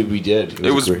ago. Indeed, we did.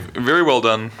 It was very well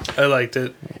done. I liked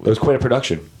it. It was quite a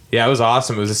production. Yeah, it was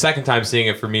awesome. It was the second time seeing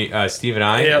it for me, Steve and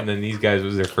I, Yep. and then these guys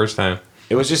was their first time.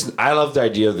 It was just I love the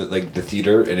idea of the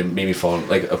theater, and it made me fall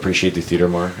appreciate the theater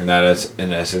more, and that is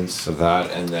in essence of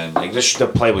that. And then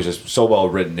the play was just so well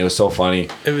written. It was so funny.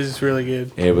 It was really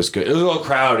good. It was good. It was a little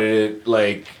crowded.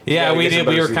 Yeah, we did.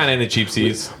 We were kind of in the cheap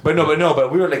seats. But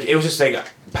we were like it was just like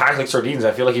packed like sardines.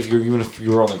 I feel like if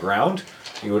you were on the ground,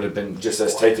 you would have been just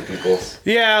as tight to people.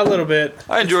 Yeah, a little bit.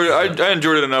 I enjoyed it. I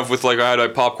enjoyed it enough with I had a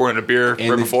popcorn and a beer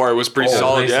right before. It was pretty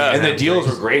solid. nice. Yeah. And the deals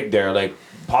were great there. Like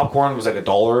popcorn was like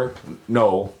 $1.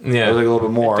 No, Yeah. it was like a little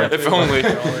bit more. If only.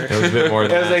 It was a bit more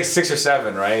than It was that. like 6 or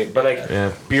 7, right? But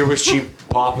Yeah. beer was cheap,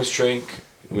 pop was drink.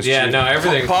 It was Yeah, cheap. no,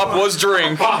 everything. Pop was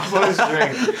drink. Pop was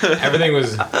drink. Everything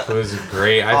was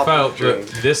great. I Pop felt drink.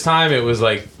 this time it was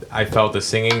like I felt the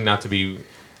singing, not to be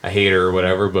a hater or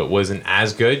whatever, but wasn't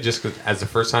as good just as the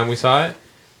first time we saw it.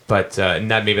 But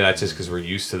maybe that's just because we're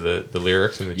used to the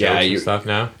lyrics and the Yeah, jokes you- and stuff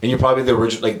now. And you're probably the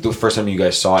original. Like the first time you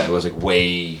guys saw it, it was like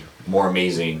way more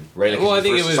amazing, right? Like, Well, I you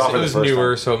think first it saw for the was first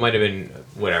newer, time. so it might have been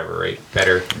whatever, right?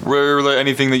 Better. Were there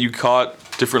anything that you caught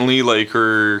differently,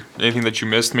 or anything that you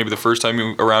missed maybe the first time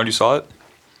you saw it?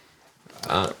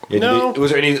 Yeah, No.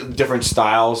 was there any different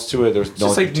styles to it? There was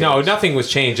Just like nothing was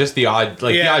changed. Just the odd,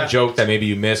 the Yeah. odd joke that maybe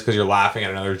you missed because you're laughing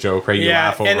at another joke, right? You Yeah,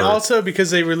 laugh over. and it. also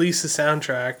because they released the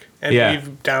soundtrack and Yeah.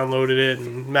 we've downloaded it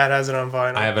and Matt has it on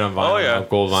vinyl. I have it on vinyl. Oh, yeah. now,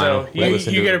 gold vinyl. So We you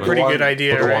listened get to a it pretty before. good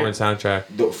idea, Book of right? Mormon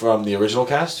soundtrack. from the original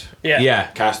cast. Yeah.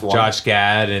 Cast one. Josh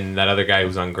Gad and that other guy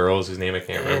who's on Girls, whose name I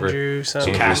can't remember. Andrew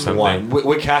something. Andrew Cast something. one.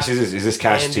 What cast is this? Is this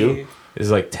cast Andy. 2? This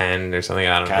is like 10 or something.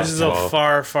 I don't know. Cast This is a 12.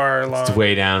 far, far along. It's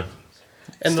way down.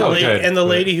 and still good, the but-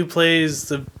 lady who plays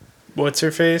the what's her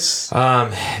face?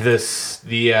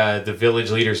 The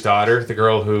village leader's daughter, the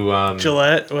girl who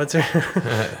Gillette. What's her?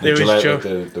 They always Gillette, joke.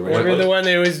 like the Remember red the one? one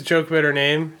they always joke about her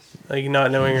name, like not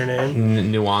knowing her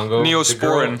name. Nuango.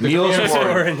 Neosporin.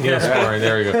 Neosporin. Yeah. Neosporin.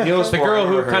 There we go. Neosporin, The girl who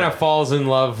remember her. kind of falls in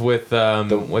love with The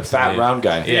what's fat the name? round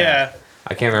guy. Yeah. Yeah.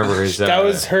 I can't remember his. That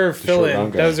was her fill-in.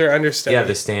 round guy. That was her understudy. Yeah,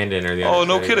 the stand-in or the. Oh,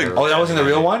 no understudy, kidding. whatever. Oh, that wasn't the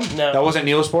real one? No. That wasn't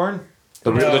Neosporin?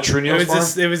 The No, true it was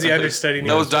Neosporin? it was the understudy.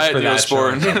 That was Diet for that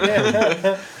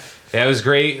Neosporin. Yeah, it was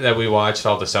great that we watched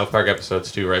all the South Park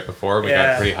episodes too right before. We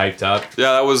Yeah. got pretty hyped up.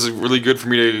 Yeah, that was really good for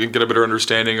me to get a better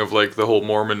understanding of the whole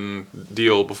Mormon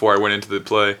deal before I went into the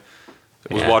play.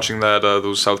 I was Yeah. watching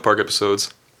those South Park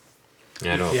episodes.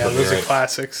 Yeah, I know. Yeah, those are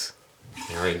classics.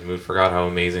 You're right. We forgot how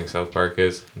amazing South Park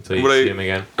is until you What see I- him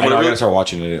again. I know, I really- gotta start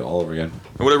watching it all over again.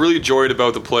 And what I really enjoyed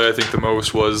about the play, I think the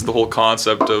most, was the whole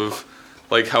concept of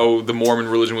how the Mormon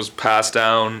religion was passed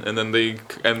down, and then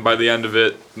by the end of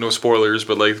it, no spoilers,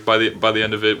 but by the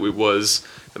end of it, it was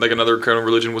another kind of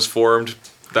religion was formed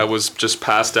that was just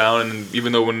passed down, and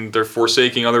even though when they're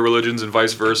forsaking other religions and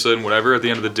vice versa and whatever, at the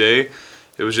end of the day,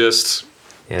 it was just.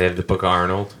 Yeah, they have the Book of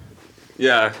Arnold.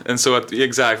 Yeah, and so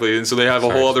exactly, and so they have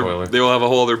Sorry, a whole other. spoiler. They will have a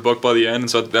whole other book by the end.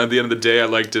 And so at the end of the day, I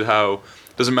liked it how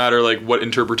it doesn't matter what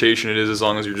interpretation it is, as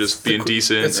long as you're just being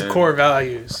decent. It's the and- core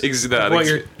values. That What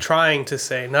you're trying to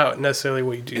say, not necessarily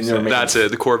what you do And say. they're making- That's it.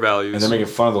 The core values. And they're making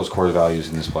fun of those core values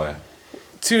in this play.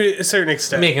 To a certain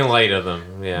extent. Making light of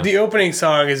them. Yeah. The opening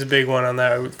song is a big one on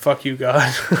that. Fuck you,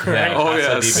 God. Yeah. Oh,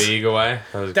 That's yes. the Ego way.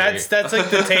 That was That's great.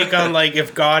 like the take on like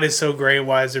if God is so great,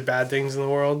 why is there bad things in the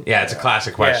world? Yeah, it's a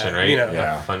classic question, Yeah, right? you know.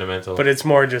 Yeah. Fundamental. But it's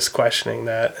more just questioning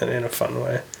that in a fun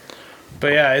way.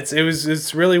 But yeah,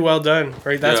 it's really well done,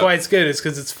 right? That's Yeah. why it's good. It's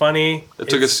because it's funny. It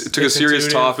took a serious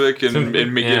intuitive. topic and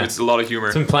gave Yeah. it a lot of humor.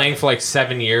 It's been playing for like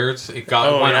 7 years. It got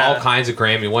Oh, won yeah. all kinds of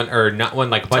Grammy. Won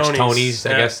like a bunch of Tonys, Tonys. I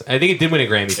yeah. guess. I think it did win a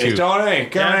Grammy Hey, too. Tony,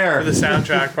 come Yeah, here. for the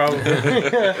soundtrack, probably.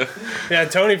 Yeah,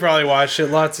 Tony probably watched it.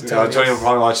 Lots of I'll Tonys. tell you,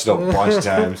 probably watched it a bunch of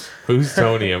times. Who's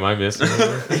Tony? Am I missing?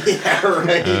 Yeah,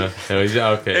 right. No, he's-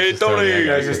 okay. Hey, it's just Tony. I Yeah,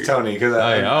 got it's it. just Tony. Cause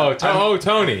Oh, yeah.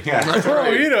 Tony. yeah. Oh,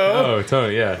 you know. Oh,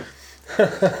 Tony. Yeah.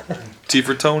 T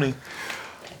for Tony.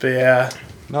 But yeah,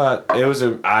 No, it was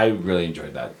I really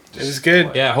enjoyed that. it was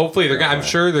good. Yeah. Hopefully, I'm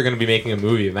sure they're gonna be making a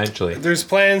movie eventually. There's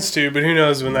plans to, but who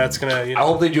knows when that's gonna. You I know,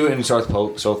 hope they do it in South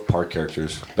Park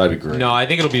characters. That'd be great. No, I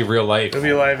think it'll be real life. it'll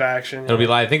be live action. It'll be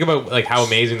live. Think about like how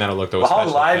amazing that'll look. Those Well, how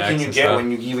special live effects can you and get stuff.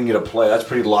 when you even get a play? That's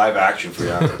pretty live action for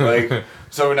you. Like,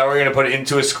 so now we're gonna put it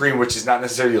into a screen, which is not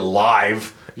necessarily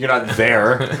live. You're not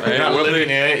there. You're not What if living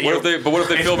they- in it. what if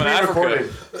they It's film in Africa?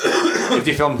 pre-recorded. If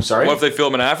they film, sorry. What if they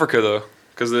film in Africa though?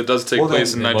 Because it does take Well, then-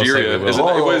 place in Most likely Nigeria. will. Is it,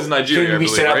 it was Nigeria, I Can we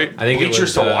believe, set up right? I think it bleachers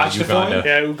was, to watch the film? Uganda.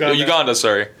 Yeah, Oh, Uganda. Uganda,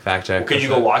 sorry. Fact check. Can you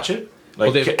go watch it? Like,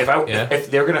 Well, they- yeah. if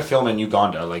they're gonna film in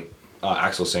Uganda, like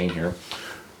Axel's saying here,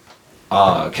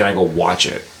 can I go watch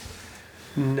it?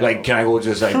 No. Like, can I go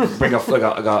just like bring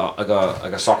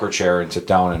a soccer chair and sit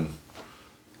down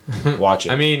and watch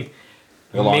it? I mean,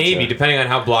 Like a lawn maybe chair. depending on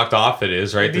how blocked off it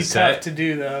is, right? It'd be The tough set. to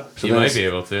do though. So You then might it's- be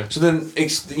able to. So then,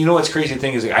 you know what's crazy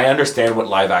thing is, like, I understand what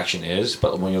live action is,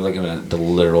 but when you're looking at the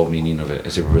literal meaning of it,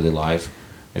 is it really live?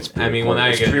 It's I mean, well, now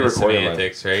you it's get into pre-recorded live.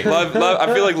 semantics, right?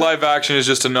 I feel like live action is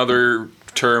just another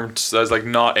term that's like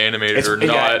not animated It's, or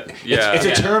not. Yeah, It's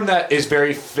a term that is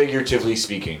very figuratively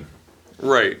speaking.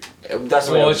 right. That's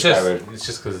the way I Well, would it's just describe it. it's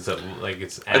just because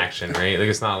it's action, right? Like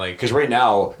it's not like Because right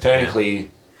now,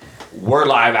 technically, we're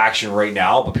live action right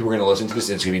now, but people are going to listen to this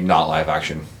and it's going to be not live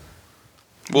action.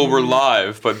 Well, we're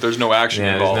live, but there's no action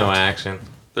yeah, there's involved. no action.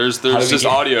 There's How do we just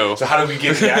get- audio. So how do we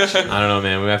get the action? I don't know,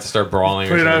 man. We have to start brawling.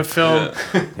 Put or it on something.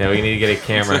 film. Yeah, we need to get a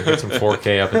camera, get some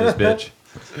 4K up in this bitch.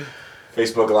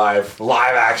 Facebook Live,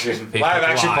 live action, live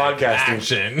action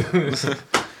podcasting. Action.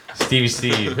 Stevie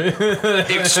Steve.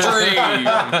 Extreme.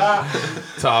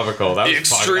 Topical. That was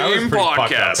Extreme that was pretty fucked up,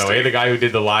 though. podcasting. Eh? The guy who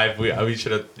did the live. We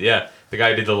should have. Yeah, the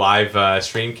guy who did the live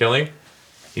stream killing.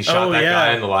 He shot Oh, that yeah.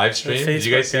 guy in the live stream. Did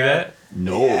you guys Facebook see guy. that?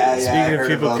 No. Speaking of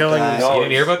people killing No. You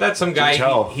didn't hear about that? Some guy,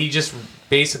 tell. he just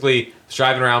basically was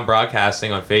driving around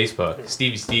broadcasting on Facebook.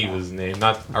 Stevie Steve was his name,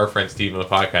 not our friend Steve on the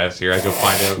podcast here. I go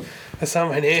find out. That's not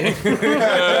my name.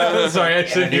 Sorry, I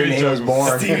shouldn't Your even name was joke.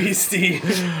 born. Stevie Steve.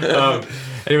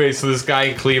 Anyway, so this guy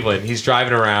in Cleveland, he's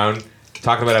driving around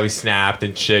talking about how he snapped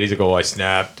and shit. He's like, oh, I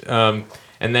snapped.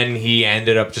 And then he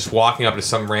ended up just walking up to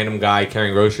some random guy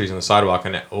carrying groceries on the sidewalk,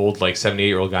 an old, like,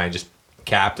 78-year-old guy, and just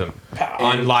capped him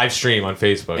on live stream on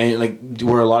Facebook. And like,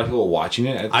 were a lot of people watching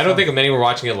it? At the I don't time? think many were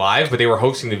watching it live, but they were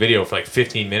hosting the video for like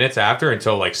 15 minutes after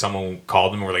until like someone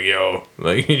called them and were like, yo,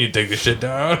 like, you need to take this shit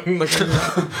down. Like,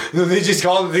 They just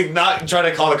called. They not trying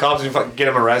to call the cops and fucking get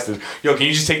him arrested. Yo, can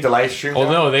you just take the live stream? well,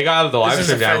 down? no, they got the live This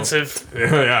is stream down. offensive.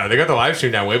 Yeah, they got the live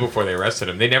stream down way before they arrested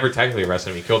him. They never technically arrested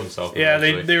him. He killed himself. Yeah,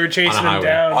 eventually, they were on chasing a him highway.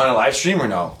 down. On a live stream or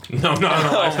no? No,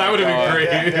 that would have been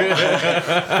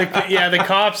great. Yeah, the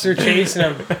cops are chasing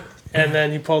him, and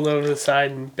then he pulled over to the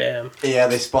side and bam. Yeah,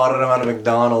 they spotted him at a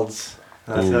McDonald's.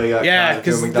 That's how he got Yeah, caught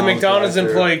through a because the McDonald's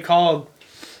drive-thru. employee called,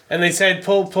 and they said,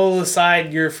 "Pull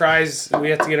aside your fries. We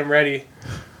have to get them ready."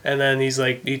 And then he's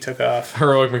like, he took off.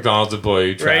 Heroic McDonald's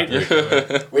employee. Right?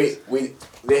 Traffic. Wait,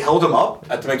 they held him up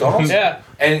at the McDonald's. Yeah,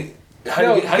 And how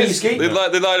No, did he 'cause escape? They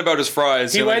lied about his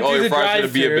fries. He They're went like, oh, through your the fries are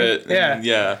gonna be a drive-thru. bit. Yeah.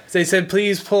 Yeah. they said,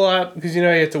 "Please pull up," because you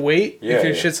know you have to wait Yeah, if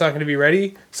your yeah. shit's not going to be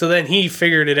ready. So then he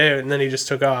figured it out, and then he just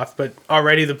took off. But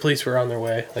already the police were on their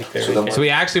way. Like they So were. the- So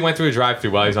he actually went through a drive-thru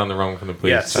while he's on the run from the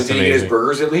police. Yes. So That's did he get his amazing.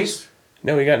 burgers at least?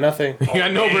 No, he got nothing. He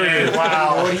got no burgers.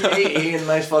 Wow, he ate a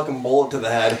nice fucking bullet to the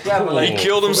head. Yeah, but He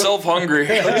killed himself hungry.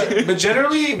 But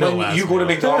generally, No when last you go to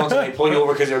meal. McDonald's and they pull you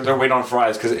over because they're waiting on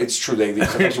fries, because it's true, they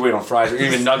sometimes you wait on fries or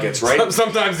even nuggets, right?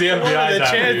 Sometimes the What are FBI the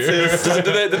chances?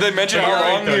 Did they mention how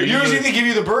long? though. Usually they give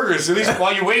you the burgers. At least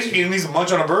while you wait, you can at least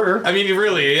munch on a burger. I mean,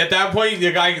 really, at that point,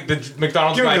 the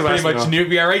McDonald's Give him guy the pretty rest, much you knew.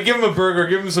 Yeah, right. Give him a burger,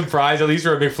 give him some fries, at least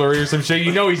for a McFlurry or some shit.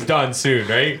 You know he's done soon,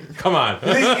 right? Come on.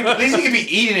 At least he could be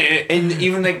eating it, and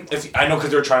even like if I know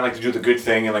because they're trying like to do the good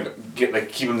thing and like get like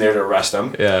keep him there to arrest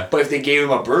him. Yeah. But if they gave him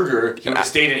a burger, he would have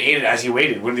stayed and ate it as he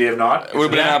waited, wouldn't they have not? Would've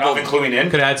been Would apple- including in.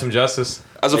 Could have had some justice.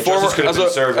 As a Like, former justice could have been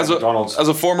served at as a McDonald's. as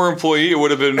a former employee, it would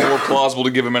have been more plausible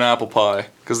to give him an apple pie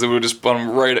because they would have just put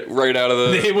him right out of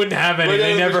the. They wouldn't have any.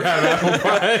 They never have apple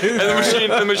pie.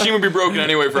 And the machine would be broken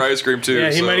anyway for ice cream too.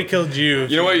 Yeah, he so. might have killed you.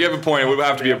 You know what? You have a point. It would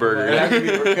have to be a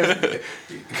burger.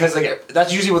 Because like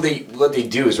that's usually what they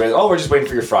do is right. Oh, we're just waiting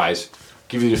for your fries.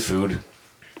 Give you the food,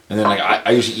 and then like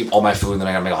I usually eat all my food, and then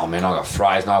I'm like, oh man, I got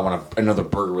fries. Now I want another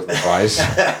burger with my fries.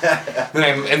 and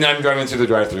then I'm driving through the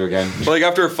drive-thru again. But like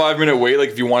after a 5-minute wait, like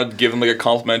if you wanted to give him like a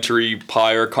complimentary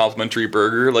pie or a complimentary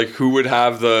burger, like who would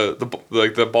have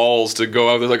the balls to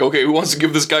go out there like, okay, who wants to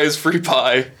give this guy his free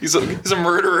pie? He's a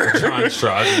murderer. John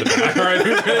Strauss in the back. All right,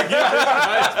 who's gonna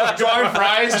give Drawing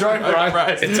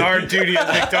fries. It's our duty as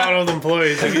McDonald's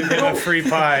employees to give him a free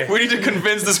pie. We need to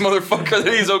convince this motherfucker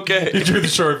that he's okay. You drew the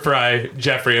short fry,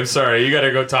 Jeffrey. I'm sorry. You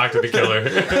gotta go talk to the killer.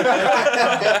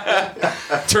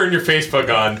 Turn your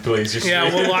Facebook on, please. Yeah,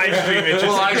 we'll live stream it.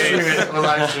 We'll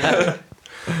live stream it.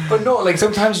 But no, like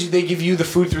sometimes they give you the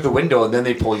food through the window and then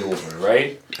they pull you over,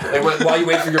 right? Like while you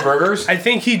wait for your burgers. I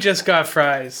think he just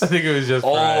fries. I think it was just.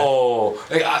 Oh,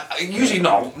 like usually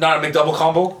no, not a McDouble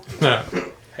combo. No.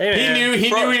 Hey, He man.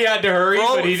 knew he had to hurry,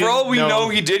 but he didn't. For all we know. know,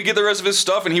 he did get the rest of his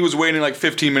stuff, and he was waiting like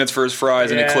 15 minutes for his fries,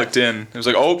 and it Yeah. clicked in. It was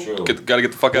like, oh, True. gotta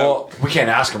get the fuck out. Well, we can't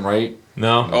ask him, right?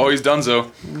 No. Oh, he's done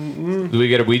so. Do we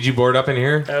get a Ouija board up in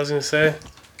here? I was gonna say,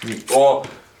 Oh,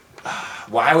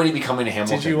 why would he be coming to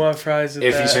Hamilton? did you want fries with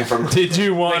if that? he's in from? Did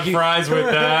you want fries with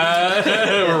that?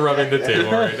 We're rubbing the table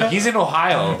right now. He's in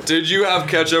Ohio. Did you have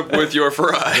ketchup with your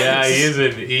fries? Yeah,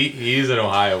 he's in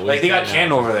Ohio. Like they got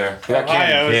Canton over there. They got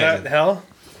Ohio, is Canton. that hell?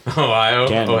 Ohio.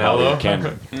 Canton. Oh, hello.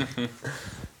 Canton.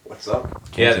 What's up?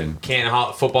 Yeah, Canton.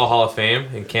 Canton Football Hall of Fame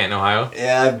in Canton, Ohio.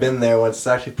 Yeah, I've been there once. It's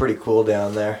actually pretty cool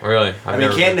down there. Really? I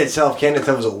mean, Canton itself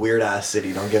is a weird ass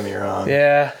city. Don't get me wrong.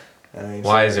 Yeah. I mean,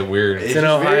 Why so- is it weird? It's in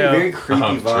just very, Ohio. very creepy Oh,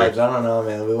 true. vibes. I don't know,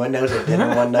 man. We went out to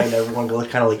dinner one night and everyone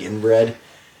looked kind of like inbred.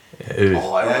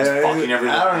 Oh, everyone's fucking everything.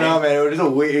 I don't know, man. It was just a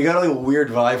weird. You got like a weird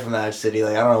vibe from that city.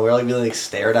 Like I don't know. We're like being like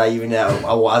stared at. Even at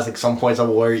I was like some points of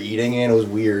where you're eating and it was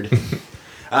weird.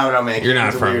 I don't know, man. You're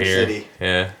not Canton's a from weird here. City.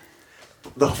 Yeah.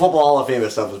 The Football Hall of Fame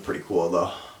stuff was pretty cool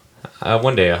though.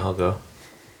 One day I'll go.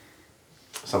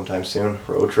 Sometime soon,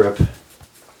 road trip.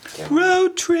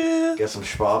 Road trip. Get some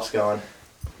schpops going.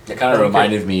 It kind of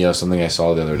reminded me of something I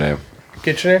saw the other day.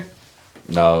 Kitchener?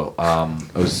 No,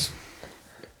 it was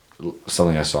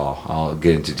something I saw. I'll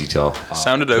get into detail.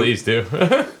 Sounded out. Please do.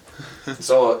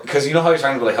 So, because you know how you're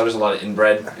talking about like how there's a lot of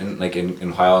inbred in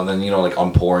Ohio, and then you know like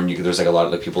on porn, there's like a lot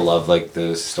of like people love like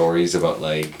the stories about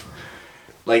like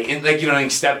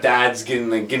stepdads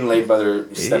getting laid by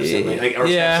their step siblings, or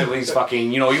Yeah. step siblings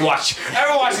fucking. You know, everyone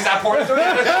watches that porn. It's on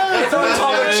the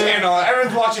top of the channel.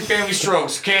 Everyone's watching Family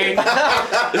Strokes. Okay.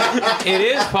 It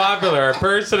is popular.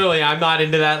 Personally, I'm not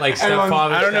into that like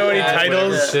stepfather. I don't know any stepdad,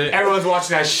 titles. whatever shit. Everyone's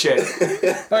watching that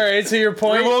shit. All right, so your We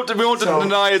point. won't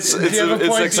deny it's Do you have a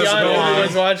point beyond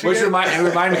everyone's watching Which it?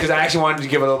 reminded me because I actually wanted to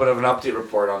give a little bit of an update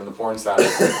report on the porn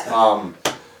status.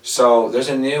 So there's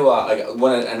a new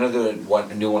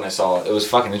new one I saw. It was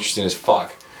fucking interesting as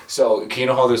fuck. So you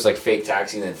know how there's like fake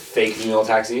taxi and then fake female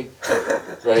taxi,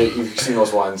 right? You've seen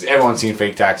those ones. Everyone's seen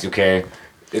fake taxi. Okay,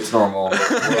 it's normal.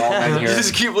 We're all men You here.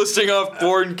 just keep listing off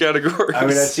porn categories. I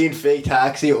mean, I've seen fake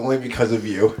taxi only because of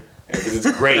you. Because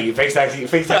it's great. Fake taxi is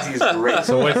great.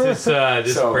 So what's this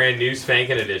So- brand new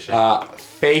spanking edition?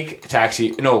 Fake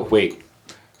taxi. No, wait.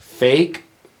 Fake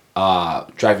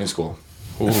driving school.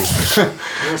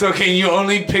 So can you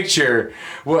only picture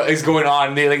what is going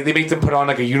on? They make them put on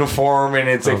like a uniform and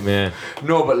it's like Oh man.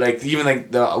 no, but like even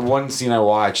like the one scene I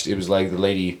watched, it was like the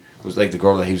lady was like the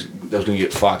girl that was gonna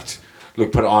get fucked.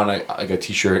 Like put on like a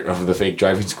t-shirt of the fake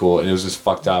driving school and it was just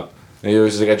fucked up. And it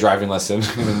was just like a driving lesson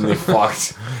and then they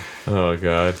fucked. Oh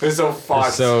god. It's so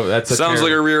fucked. So that's Sounds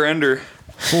like a rear ender.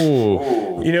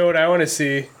 Ooh. You know what I want to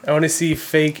see? I want to see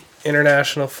fake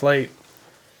international flight.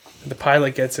 The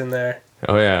pilot gets in there,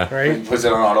 Oh yeah. right? Puts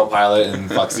it on autopilot and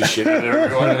fucks the shit out of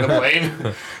everyone in the plane.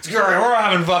 It's great. We're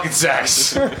having fucking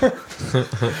sex.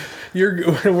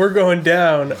 We're going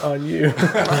down on you.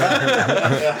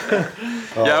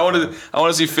 Yeah, I want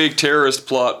to see fake terrorist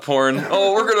plot porn.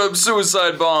 Oh, we're gonna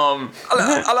suicide bomb.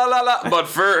 But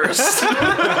first,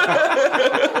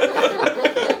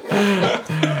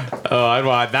 Oh, I'd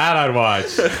watch that. I'd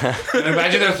watch. And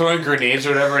imagine they're throwing grenades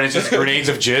or whatever, and it's just grenades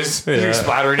of jizz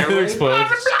splattering everywhere.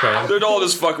 Explodes. they're all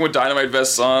just fucking with dynamite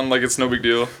vests on, like it's no big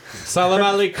deal. Salam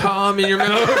alaikum in your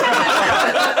mouth.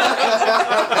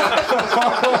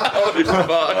 Holy fuck.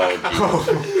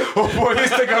 Oh boy, this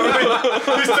took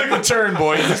a turn,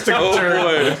 boy. This took a Oh turn.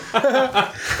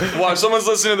 boy. Watch, someone's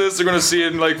listening to this. They're gonna see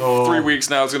it in like 3 weeks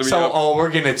now. It's gonna be So, up. we're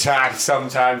getting attacked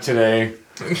sometime today.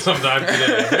 Sometime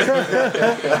today.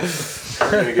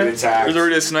 We're gonna get attacked. There's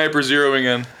already a sniper zeroing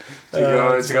in.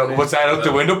 It's like, what's that out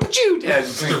the window? Yeah,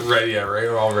 Ready, yeah, right?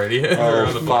 We're all ready. oh, We're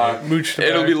on the fuck. Mooch to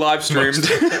It'll back. be live streamed.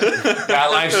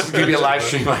 It's gonna be a live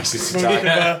stream.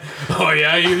 Oh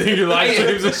yeah, you think your live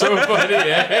streams are so funny?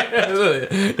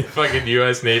 Yeah. Fucking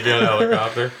U.S. Navy on a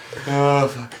helicopter.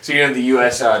 So you have the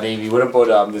U.S. Navy. What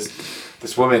about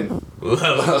this woman?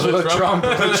 Trump.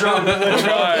 Le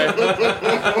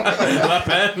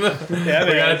Pen. Yeah, We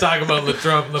gotta man. talk about Le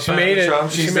Trump. Le She Pen. made it.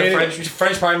 Trump. She She's the made it.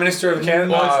 French Prime Minister of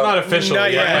Canada. Well, it's not official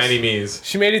Not yet yet. by any means.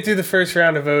 She made it through the first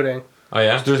round of voting. Oh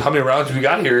yeah. There's how many rounds we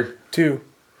got here? 2.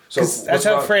 So That's what's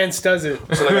how wrong- France does it.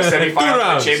 So like a semi-final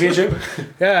rounds. championship.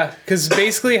 Yeah, because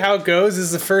basically how it goes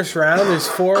is the first round, there's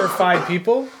 4 or 5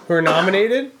 people who are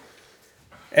nominated.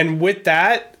 And with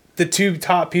that, the 2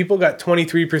 top people got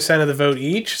 23% of the vote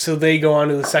each, so they go on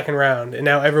to the second round. And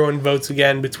now everyone votes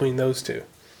again between those 2.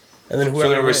 And then whoever So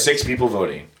there were wins. 6 people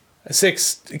voting.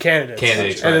 6 candidates.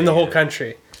 Candidates, And then the right, whole yeah.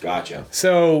 country. Gotcha.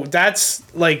 So that's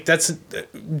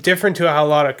different to how a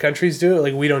lot of countries do it.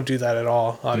 Like, we don't do that at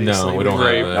all, obviously. No, we don't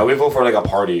Right. have Now that. we vote for like a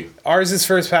party Ours is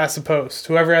first past the post.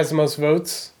 Whoever has the most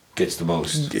votes gets the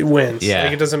most. it wins. Yeah.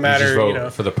 Like, it doesn't You matter, just vote you know.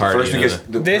 for the party. Person and gets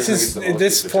then the This person is gets the most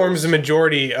this gets the forms the first.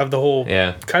 majority of the whole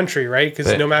Yeah. country, right?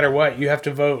 Because But- no matter what, you have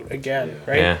to vote again,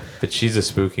 right? Yeah, but she's a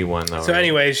spooky one though. So right?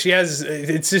 anyway, she has.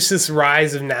 It's just this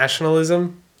rise of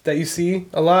nationalism that you see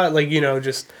a lot, like, you know,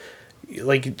 just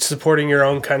like supporting your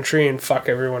own country and fuck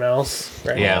everyone else,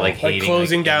 right? Yeah, like hating,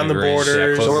 closing like, down the immigrants. Yeah,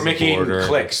 borders. closing So we're the making border.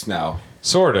 clicks now.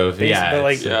 Sort of, yeah. But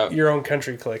like Yeah. your own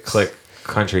country clicks. click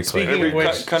country click. Speaking of Every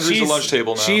which, country's a she's- lunch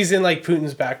table now. She's in like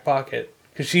Putin's back pocket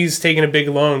because she's taking a big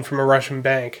loan from a Russian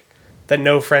bank that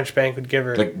no French bank would give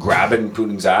her. Like grabbing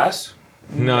Putin's ass.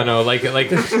 No, like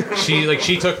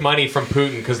she took money from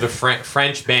Putin because the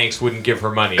French banks wouldn't give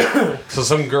her money. So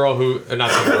some girl who,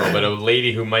 not some girl, but a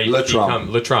lady who might Le Trump.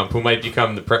 become Le Trump, who might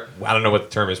become I don't know what the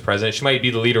term is, president. She might be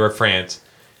the leader of France,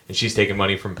 and she's taking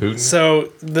money from Putin.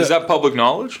 So the Is that public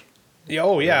knowledge?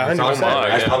 oh yeah, It's 100%.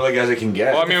 online. As Yeah. public as it can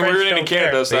get. Well, I mean, French we're in don't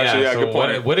Canada, care. so actually, yeah, so good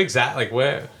point. what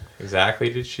exactly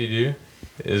did she do?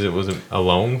 Was it a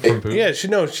loan from Putin? Yeah, she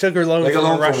took her loan like a from a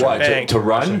loan for Russian what? bank. To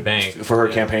Russian run? bank. For her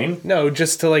campaign? No,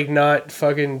 just to like not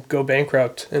fucking go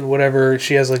bankrupt and whatever.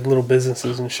 She has like little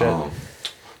businesses and shit.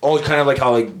 Oh, it's kind of like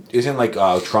how like isn't like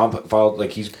Trump filed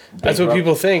like he's That's what bankrupt?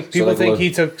 people think. So, People like, think look-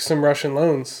 he took some Russian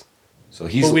loans, So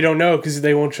he's but we don't know because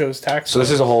they won't show his tax. So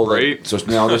this is a whole Right. So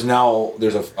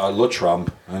there's a Le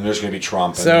Trump and there's gonna be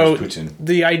Trump and So there's Putin.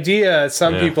 the idea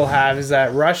some Yeah. people have is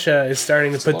that Russia is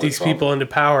starting to a put lot these of Trump. people into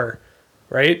power,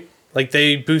 right? Like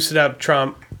they boosted up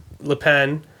Trump, Le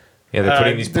Pen, Yeah, they're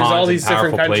putting these there's all pawns in these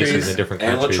different powerful places countries. in different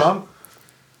And Le countries. Trump?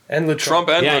 and Le Trump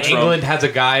and Yeah, Le Trump. England has a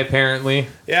guy apparently.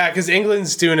 Yeah, because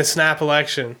England's doing a snap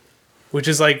election, which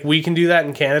is like we can do that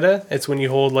in Canada. It's when you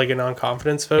hold like a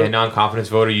non-confidence vote, Yeah, non-confidence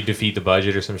voter, you defeat the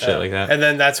budget or some shit like that. and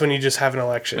then that's when you just have an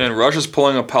election. And Russia's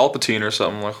pulling a Palpatine or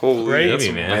something. Like, holy. Right? That's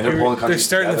Maybe, man. Man, they're pulling They're countries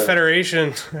starting the together.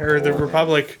 Federation or the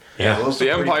Republic. Yeah. those The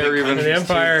are pretty Empire big even. countries, The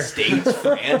Empire. too. States,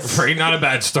 France. Pretty not a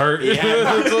bad start.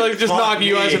 Yeah. So, like, just Fuck knock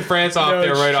me. US and France off No,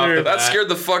 there right off sure. the bat. That scared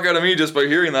the fuck out of me just by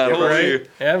hearing that. Yeah, Holy. Right?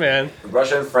 Yeah, man.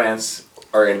 Russia and France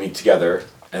are gonna meet together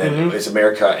and then it's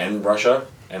America and Russia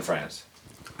and France.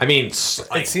 I mean, It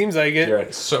seems like it. Yeah.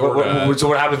 Sorta. So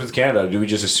what happens with Canada? Do we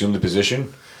just assume the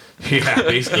position? yeah,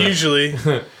 basically. Usually.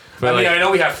 But I mean, like, I know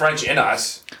we have French in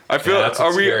us. I feel. Yeah, that's are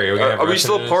what's we? scary. We're gonna have Are we Russian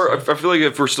still in part? us. I feel like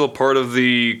if we're still part of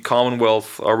the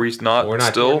Commonwealth, are we not? We're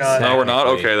not- still. we're not No, we're not.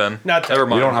 technically. Okay then. Not Never We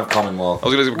mind. don't have Commonwealth. I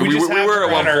was gonna say we just have were her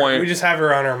at one on our- point. We just have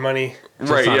her on our money.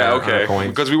 Right. on Yeah. our Okay. coins.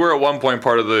 Because we were at one point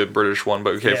part of the British one,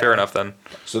 but okay, Yeah. fair enough then.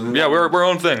 So then, Yeah, we're our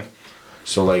own thing.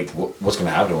 So like, what's gonna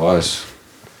happen to us?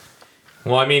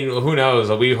 well, I mean, who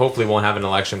knows? We hopefully won't have an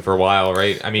election for a while,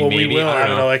 right? I mean, Well, maybe we will I have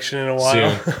don't an know. election in a while.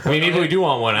 Soon. I mean, maybe we do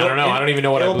want one. I don't know. I don't even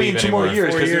know what I It'll be believe in 2 anymore. more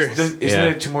years. 4 'cause years. isn't Yeah.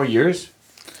 it 2 more years?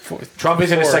 Trump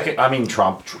is in his second. I mean,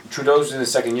 Trudeau's in his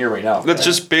second year right now. Let's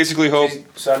just basically hope.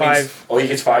 So that means- 5. Oh, he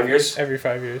gets 5 years. Every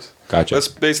 5 years. Gotcha. Let's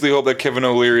basically hope that Kevin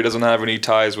O'Leary doesn't have any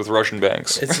ties with Russian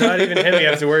banks. It's not even him you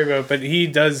have to worry about, but he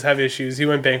does have issues. He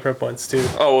went bankrupt once too.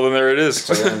 Oh well, then there it is.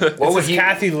 What would It's he?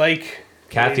 Kathy Like.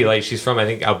 Kathy, like, she's from, I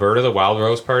think, Alberta, the Wild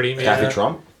Rose Party. Maybe? Kathy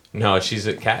Trump. No, she's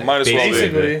a cat. Might as well be.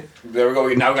 Basically, There we go.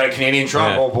 We now got a Canadian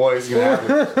Trump. Yeah. Oh boy, it's gonna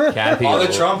happen. Kathy. All the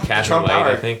Trump- Kathy Trump Light,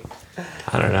 power. I think.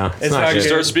 I don't know. It's, It's not not good. You good.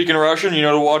 start speaking Russian, you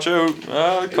know to watch out,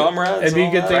 comrades. It'd be a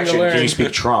and good all thing that. to Actually, learn. can you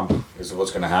speak Trump? Is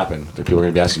what's gonna happen. The people are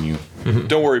gonna be asking you.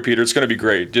 Don't worry, Peter. It's gonna be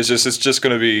great. It's just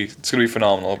gonna be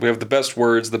phenomenal. We have the best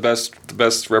words, the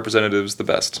best representatives, the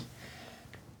best.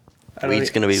 I don't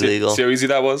Weed's gonna be See legal. how easy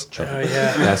that was? Oh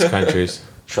yeah. Best countries.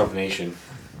 Trump Nation.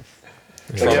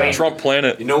 It's like Clayton- Trump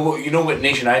Planet. You know what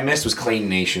nation I missed was Clayton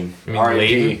Nation. You mean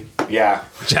R.I.P. Yeah.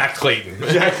 Jack Clayton.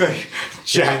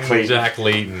 Jack Clayton. Jack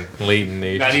Layton. Layton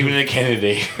Nation. Not even a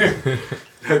Kennedy.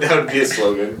 That would be a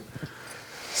slogan.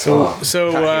 So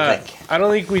Like- I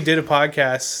don't think we did a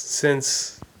podcast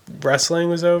since wrestling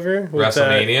was over. with,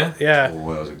 WrestleMania? Yeah. Oh,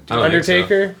 that was a- I don't think so.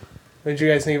 Undertaker. What did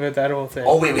you guys think about that whole thing?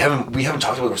 Oh wait, we haven't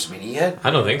talked about WrestleMania yet I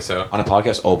don't think so. on a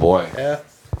podcast. Oh boy. Yeah.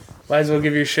 Might as well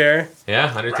give your share.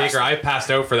 Yeah, Undertaker. I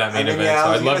passed out for that main I mean, event, yeah, so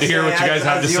I was I'd love gonna to hear say, what you guys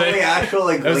have to as the only say. actual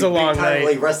like, It was like a long big time night.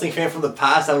 like wrestling fan from the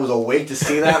past, I was awake to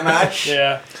see that match.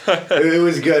 Yeah. It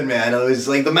was good, man. It was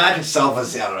like the match itself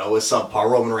was, I don't know, it was subpar.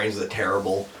 Roman Reigns was a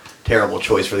terrible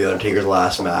choice for the Undertaker's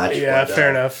last match. Yeah, but, fair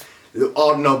enough.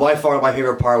 Oh no! By far, my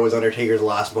favorite part was Undertaker's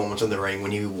last moments in the ring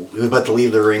when he was about to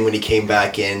leave the ring. When he came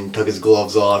back in, took his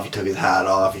gloves off, he took his hat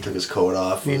off, he took his coat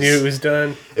off. You knew it was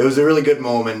done. It was a really good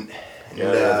moment. And,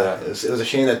 Yeah, it was a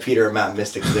shame that Peter and Matt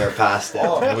Mystic were there past it.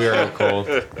 We were all cold.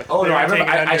 Oh no, I They were remember.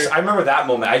 taking under. I remember that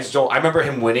moment. I just don't. I remember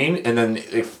him winning and then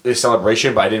the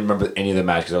celebration, but I didn't remember any of the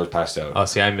match because I was passed out. Oh,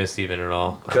 see, I missed even at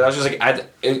all. Because I was just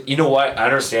like, you know what? I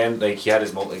understand. Like he had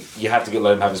his moment. Like, you have to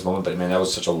let him have his moment, but man, that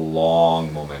was such a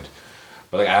long moment.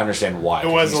 But like, I understand why. It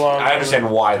was a long I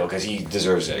understand why though, because he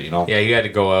deserves it. You know. Yeah, you had to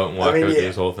go out and walk mean, out yeah. through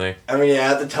this whole thing. I mean,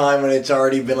 yeah, at the time when it's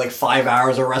already been like 5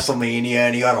 hours of WrestleMania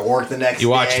and you got to work the next You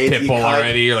watched day. Pitbull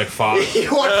already. You're like, fuck.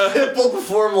 You watch Pitbull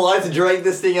perform live to drag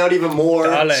this thing out even more.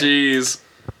 Dale. Jeez.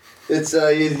 It's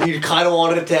you kind of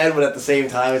wanted it to end, but at the same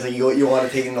time, it's like you want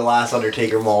to take in the last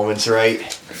Undertaker moments, right?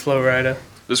 Flow Rider.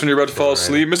 Just when you're about to fall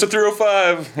asleep, Mr.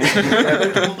 305.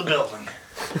 The building.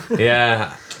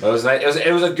 Yeah. It was nice.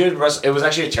 It was a good. It was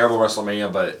actually a terrible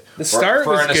WrestleMania, but The start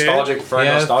for was a nostalgic good. for a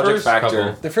Yeah, nostalgic first factor.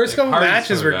 couple. The first couple Hardy's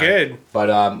matches were coming back. good. But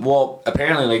well,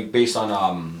 apparently, like based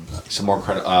on some more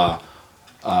credit,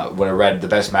 when I read the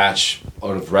best match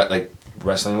out of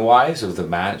wrestling wise of the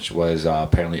match was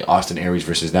apparently Austin Aries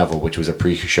versus Neville, which was a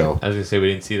pre-show. I was gonna say we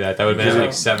didn't see that. That would have been at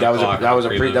like 7 o'clock. that was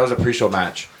a pre-show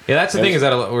match. Yeah, that's the thing. Is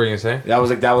that what were you gonna say? That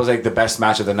was like the best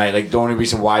match of the night. Like the only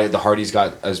reason why the Hardys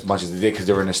got as much as they did because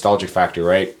they were a nostalgic factor,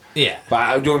 right? Yeah. But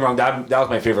I'm doing wrong. That was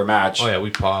my favorite match. Oh yeah, we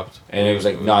popped. And it was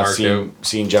like We not marked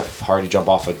seeing Jeff Hardy jump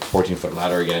off a 14-foot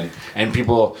ladder again, and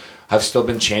people have still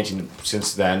been chanting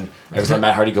since then. Every time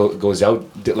Matt Hardy goes out,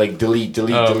 like delete,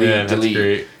 Oh, man, that's delete.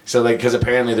 great. So like, because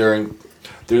apparently they're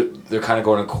kind of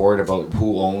going in court about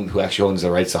who actually owns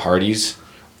the rights to Hardys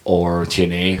or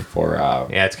TNA for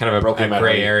Yeah, it's kind of a Broken Matt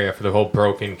gray Hardy. area for the whole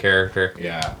broken character.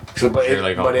 yeah. So but They're,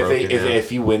 like, all but broken now. if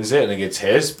he wins it and it gets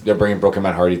his, they're bringing Broken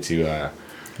Matt Hardy to.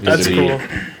 That's WWE.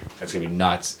 cool. That's gonna be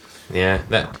nuts. Yeah,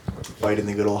 that Right in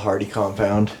the good old Hardy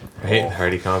compound. I hate the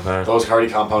Hardy compound. Those Hardy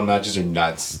compound matches are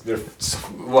nuts. They're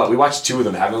what we watched 2 of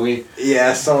them, haven't we?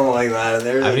 Yeah, something like that. And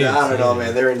there's, I mean, I don't know,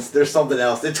 it's- man. There's something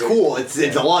else. It's cool. It's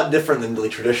a lot different than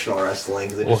like traditional wrestling.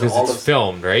 Cause Well, because it's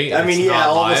filmed, right? I mean, It's yeah. not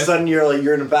All of a live. sudden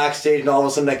you're in a backstage, and all of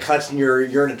a sudden that cuts, and you're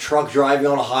in a truck driving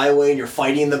on a highway, and you're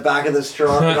fighting in the back of this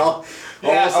truck, and all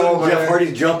Yeah, of a sudden oh, Jeff man.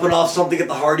 Hardy's jumping off something at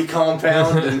the Hardy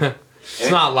compound. And,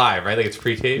 It's not live, right? Like it's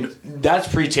pre-taped. That's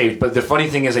pre-taped, but the funny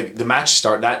thing is, like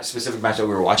that specific match that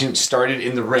we were watching started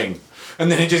in the ring,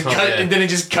 and then it just cut, yeah. and then it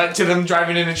just cut to them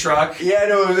driving in a truck. yeah,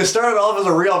 no, it started off as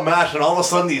a real match, and all of a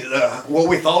sudden these what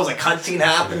we thought was a cutscene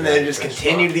happened, and then it just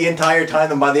continued the entire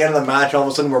time. And by the end of the match, all of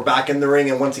a sudden we're back in the ring,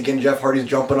 and once again Jeff Hardy's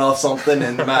jumping off something,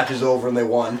 and the match is over, and they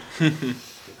won.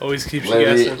 Always keeps you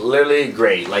Literally, guessing. literally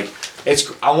great. Like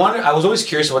it's. I was always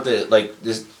curious what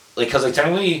because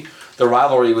technically the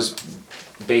rivalry was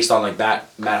based on like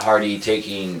Matt Hardy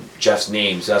taking Jeff's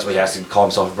name, so that's why he has to call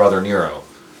himself Brother Nero.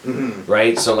 Mm-hmm.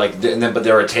 Right? So like, but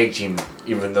they were a tag team,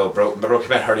 even though Broken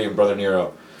Matt Hardy and Brother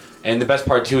Nero. And the best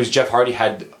part too is Jeff Hardy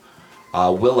had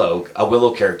a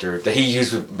Willow character that he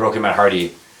used with Broken Matt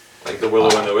Hardy. Like the Willow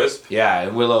and the Wisp. Yeah,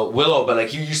 and Willow, but like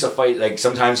he used to fight. Like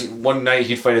sometimes one night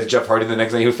he'd fight as Jeff Hardy, the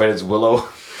next night he would fight as Willow.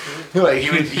 Like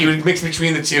he would mix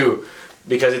between the two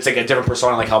because it's like a different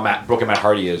persona, like how Broken Matt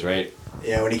Hardy is, right?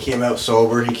 Yeah, when he came out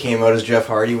sober, he came out as Jeff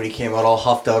Hardy. When he came out all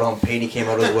huffed out on pain, he came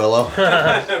out as Willow.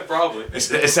 Probably.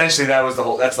 Essentially, that's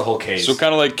the whole case. So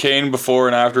kind of like Kane before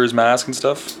and after his mask and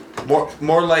stuff.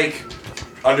 more like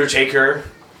Undertaker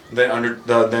than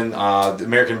the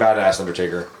American Badass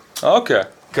Undertaker. Okay.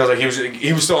 Because like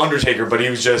he was still Undertaker, but he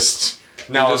was just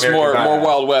now Just American more Badass.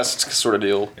 Wild West sort of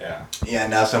deal. Yeah. Yeah,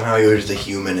 now somehow he was just a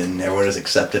human, and everyone has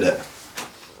accepted it.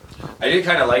 I did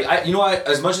kind of like. You know what?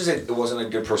 As much as it wasn't a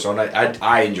good persona,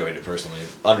 I enjoyed it personally.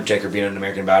 Undertaker being an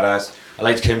American Badass. I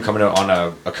liked him coming out on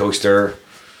a coaster.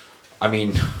 I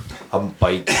mean, a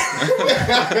bike,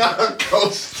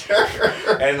 Coaster.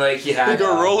 and like he had Like a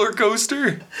roller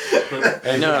coaster.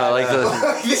 and No, like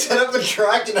the He set up the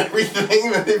track and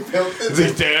everything that they built. It.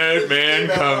 The dead man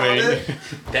coming.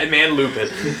 Dead man Lupin.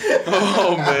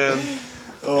 Oh man.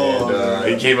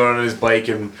 And he came out on his bike,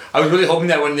 and I was really hoping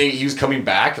that when he was coming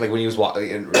back, like when he was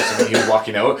walking out,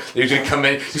 that he was gonna come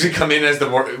in. He was gonna come in as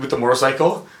with the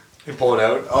motorcycle and pull it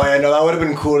out. Oh yeah, no, that would have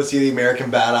been cool to see the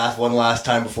American Badass one last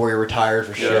time before he retired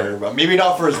for sure. But maybe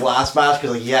not for his last match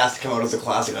because like he has to come out as a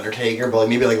classic Undertaker. But like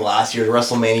maybe like last year's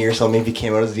WrestleMania or something if he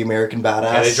came out as the American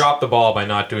Badass. Yeah, they dropped the ball by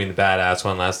not doing the badass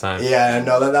one last time. Yeah,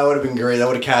 no, that would have been great. That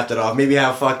would have capped it off. Maybe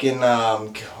have fucking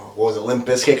what was it, Limp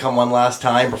Bizkit come one last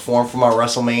time, perform from our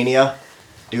WrestleMania,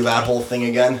 do that whole thing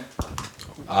again.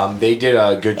 They did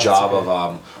a good job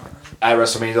of at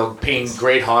WrestleMania paying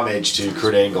great homage to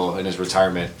Kurt Angle in his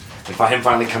retirement. And for him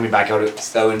finally coming back out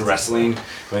in wrestling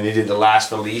when they did the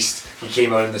last release, he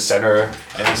came out in the center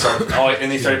and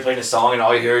they started playing a song and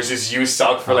all you hear is just "You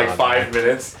Suck" for like 5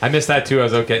 minutes. I missed that too. I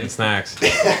was out getting snacks.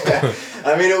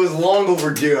 I mean, it was long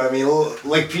overdue. I mean,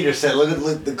 like Peter said, look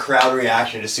at the crowd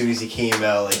reaction as soon as he came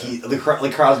out. Like the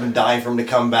crowd's been dying for him to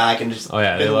come back and just Oh,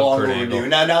 yeah, they been love long Kurt overdue. Angle.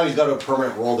 Now he's got a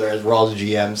permanent role there as Raw's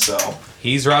GM. So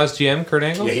He's Raw's GM, Kurt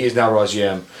Angle? Yeah, he is now Raw's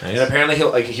GM, Nice. and apparently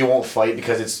he won't fight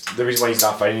because it's the reason why he's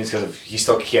not fighting is because he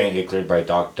still can't get cleared by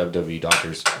WWE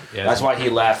doctors. Yeah. That's why he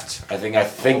left. I think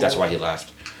that's why he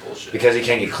left. Because he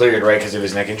can't get cleared, right? Because of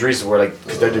his neck injuries. Where like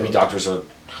because WWE doctors are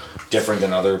different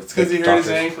than other Because he hurt doctors.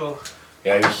 his ankle.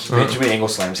 Yeah, he made too many angle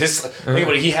slams. Think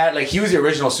about it, he was the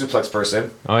original suplex person.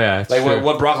 Oh, yeah. It's Like true.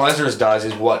 what Brock Lesnar does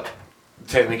is what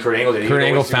technically Kurt Angle did. He Kurt would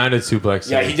Angle always do- founded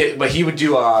Suplex. Yeah, he did, but he would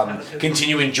do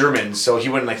continue in German, so he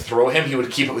wouldn't like throw him. He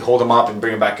would hold him up and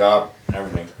bring him back up and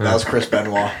everything. that was Chris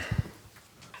Benoit.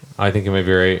 I think it might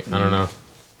be right. I don't know.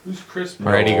 Who's Chris?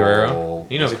 Or Eddie No. Guerrero.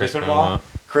 You know Was it Chris Chris Benoit.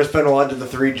 Chris Benoit did the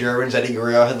 3 Germans. Eddie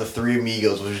Guerrero had the 3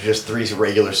 Amigos, which was just 3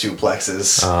 regular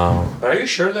suplexes. Oh. Are you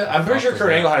sure that? I'm pretty sure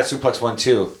Kurt Angle had a suplex one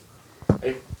too.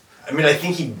 I mean, I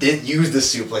think he did use the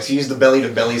suplex. He used the belly to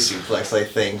belly suplex, I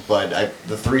think. But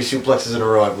the 3 suplexes in a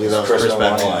row, I believe that was Chris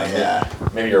Benoit. Yeah.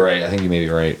 Maybe you're right. I think you may be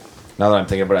right. Now that I'm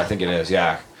thinking about it, I think it is.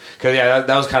 Yeah. Because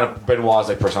that was kind of Benoit's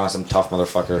like persona, some tough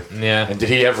motherfucker. Yeah. And did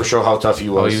he ever show how tough he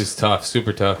was? Oh, he was tough.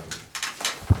 Super tough.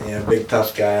 Yeah, big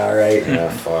tough guy. All right. Yeah,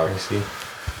 fuck. I see.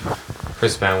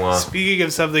 Chris Benoit. Speaking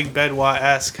of something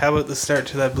Benoit-esque, how about the start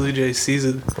to that Blue Jays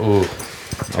season? Ooh.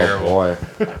 Terrible. Oh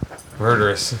boy.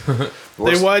 Murderous.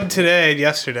 They won today and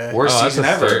yesterday. Worst Oh, that's season a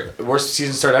ever. start. Worst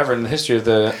season start ever in the history of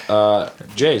the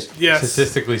Jays. Yes.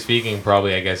 Statistically speaking,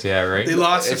 probably, I guess, yeah, right? They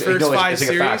lost the first 5 it's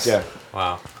series. like a fact, yeah.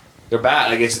 Wow. They're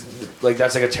bad. Like it's like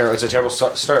that's like it's a terrible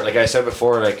start. Like I said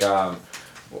before, like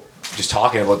just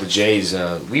talking about the Jays,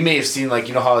 we may have seen like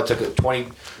you know how it took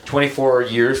 24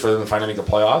 years for them to finally make the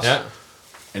playoffs. Yeah.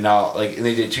 And now like and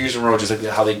they did 2 years in a row, just like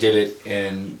how they did it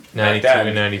in 92 back then,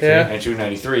 and 93. Yeah. 92,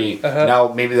 93. Uh-huh. Now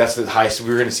maybe that's the highest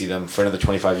we're gonna see them for another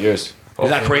 25 years. Isn't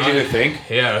that Hopefully crazy not. to think?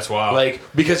 Yeah, that's wild. Like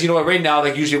because you know what, right now,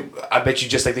 like usually, I bet you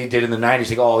just like they did in the '90s,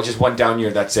 like oh, just one down year,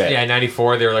 that's it. yeah,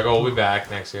 94, they were like, oh, we'll be back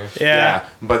next year. Yeah.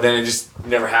 But then it just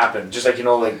never happened. Just like you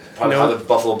know, like probably how Nope. the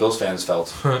Buffalo Bills fans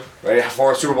felt, right?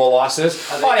 4 Super Bowl losses.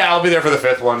 Oh yeah, I'll be there for the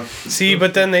 5th one. See,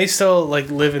 but then they still like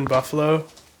live in Buffalo,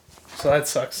 so that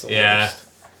sucks. The Yeah. worst.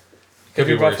 Could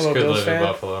be you're a worse. Buffalo Could Bills live fan? in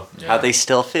Buffalo. how they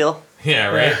still feel. Yeah,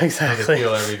 right? Yeah, exactly. How they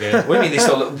feel every day. What do you mean?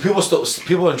 They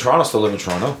people in Toronto still live in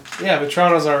Toronto. Yeah, but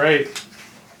Toronto's all right.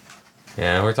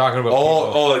 Yeah, we're talking about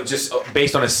Oh, just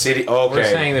based on a city. Oh, okay. We're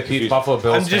saying that Buffalo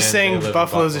Bills I'm just fans, saying they live in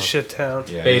Buffalo's a Buffalo. shit town.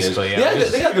 Yeah, Basically, it is. yeah. Yeah,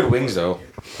 they got good wings though.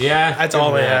 Yeah. That's give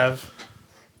all them they that. have.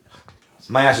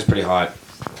 My ass is pretty hot.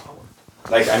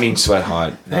 Like I mean, sweat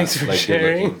hot. not, Thanks for like,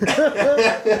 sharing. good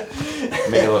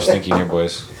looking. Make it a little stinky in here,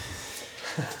 boys.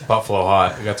 Buffalo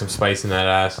hot. We got some spice in that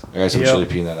ass. I got some Yep. chili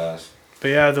pea in that ass. But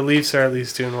yeah, the Leafs are at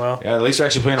least doing well. Yeah, at least they're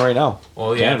actually playing right now.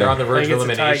 Well, yeah, Canada. they're on the verge I of think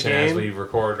it's a tie elimination as game. we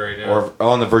record right now. Or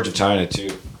on the verge of tying it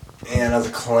too. And as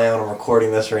a clown, I'm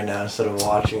recording this right now instead of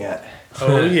watching it.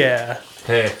 Oh yeah.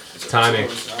 Hey, timing.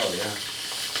 Oh yeah.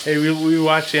 Hey, we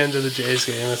watched the end of the Jays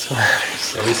game. That's what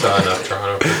matters. Yeah, we saw enough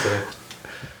Toronto for today.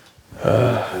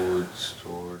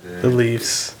 The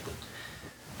Leafs.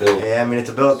 Yeah, I mean, it's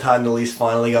about time the Leafs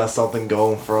finally got something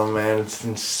going for them, man.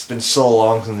 It's been so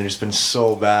long since they've just been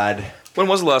so bad. When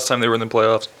was the last time they were in the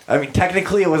playoffs? I mean,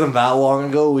 technically, it wasn't that long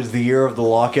ago. It was the year of the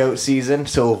lockout season,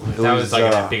 so it That was like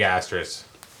uh, a big asterisk.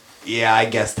 yeah, I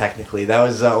guess technically that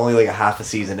was only like a half a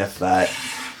season, if that.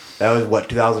 That was what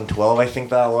 2012, I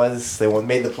think that was. They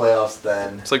made the playoffs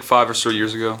then. It's like 5 or so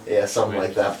years ago. Yeah, something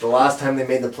like that. But the last time they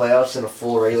made the playoffs in a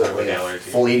full regular, Like like an a LRT.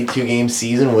 full 82 game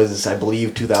season was, I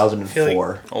believe,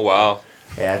 2004. Oh wow.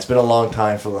 Yeah, it's been a long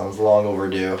time for them. It's long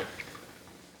overdue.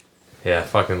 Yeah,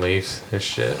 fucking Leafs. This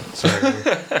shit. Sorry.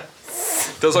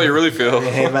 That's how you really feel.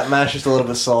 Hey, Matt's just a little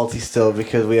bit salty still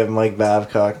because we have Mike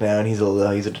Babcock now, and he's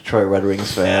a Detroit Red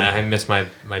Wings fan. Yeah, I miss my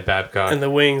Babcock. And the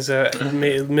Wings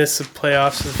missed the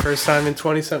playoffs for the first time in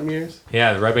 20-something years.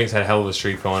 Yeah, the Red Wings had a hell of a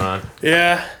streak going on.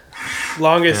 Yeah.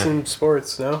 Longest in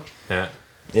sports, no? Yeah.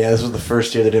 Yeah, this was the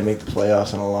first year they didn't make the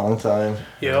playoffs in a long time.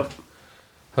 Yep.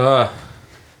 Uh,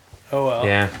 Oh, well.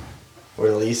 yeah.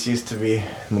 Where the Leafs used to be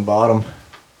in the bottom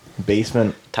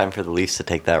basement. Time for the Leafs to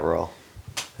take that role.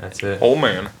 That's it. Oh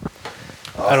man.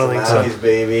 I don't think so. Matthews,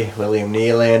 baby. William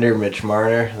Nylander, Mitch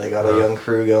Marner. They got a young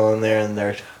crew going there, and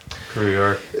they're New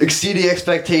York. exceeding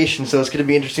expectations. So it's going to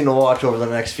be interesting to watch over the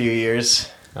next few years.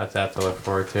 That's that to look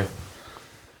forward to.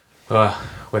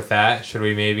 With that, should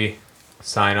we maybe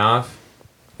sign off?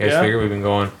 You guys Yeah. figure we've been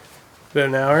going About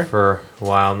an hour. for a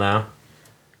while now.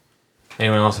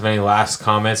 Anyone else have any last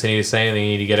comments they need to say? Anything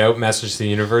you need to get out? Message to the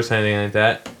universe? Anything like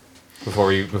that? Before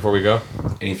we go?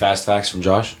 Any fast facts from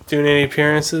Josh? Doing any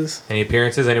appearances? Any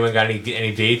appearances? Anyone got any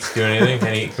dates? Doing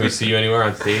anything? Can we see you anywhere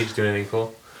on stage? Doing anything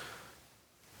cool?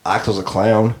 Axel's a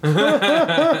clown.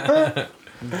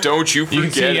 Don't you forget You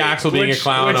can see it. Axel being a Which-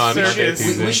 clown which on Monday, circus?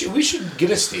 Tuesday. We should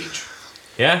get a stage.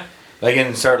 Yeah? Like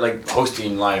and start like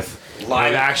hosting live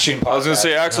action. I was gonna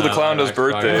say Axel the Clown does Xbox.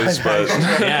 birthdays, but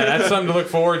Yeah, that's something to look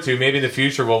forward to. Maybe in the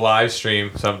future we'll live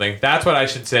stream something. That's what I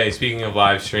should say. Speaking of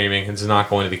live streaming, this is not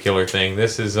going to the killer thing.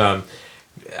 This is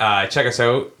check us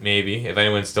out. Maybe if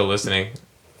anyone's still listening,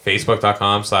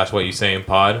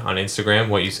 Facebook.com/whatyousayingpod on Instagram.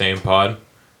 Whatyousayingpod.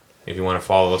 If you want to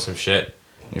follow us some shit.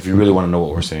 If you really want to know what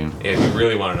we're saying. If you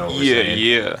really want to know what we're yeah, saying.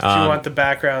 yeah. If you want the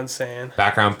background saying.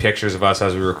 Background pictures of us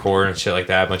as we record and shit like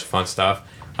that. A bunch of fun stuff.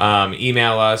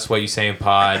 Email us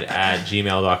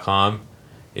whatyousayingpod@gmail.com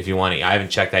if you want to. I haven't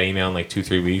checked that email in like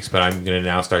 2-3 weeks, but I'm gonna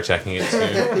now start checking it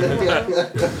soon.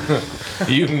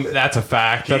 That's a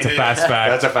fact. That's a fast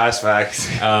fact. That's a fast fact.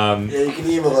 Yeah, you can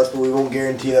email us, but we won't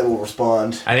guarantee that we'll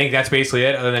respond. I think that's basically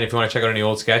it. Other than if you want to check out any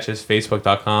old sketches,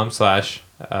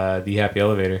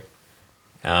 facebook.com/thehappyelevator.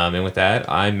 And with that,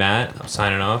 I'm Matt. I'm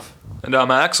signing off. And I'm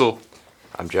Axel.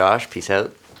 I'm Josh. Peace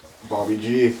out. Bobby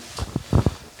G.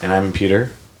 And I'm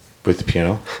Peter with the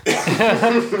piano.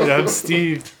 And I'm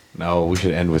Steve. No, we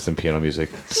should end with some piano music.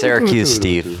 Syracuse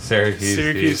Steve,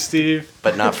 Syracuse Steve.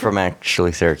 but not from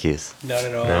actually Syracuse. Not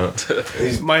at all. No.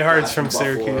 My heart's from Buffalo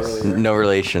Syracuse. earlier. No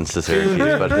relations to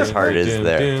Syracuse, but his heart is Doom,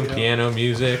 there. doom, piano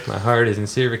music. My heart is in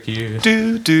Syracuse.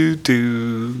 Do do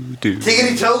do do.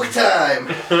 Tickety toke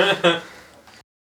time!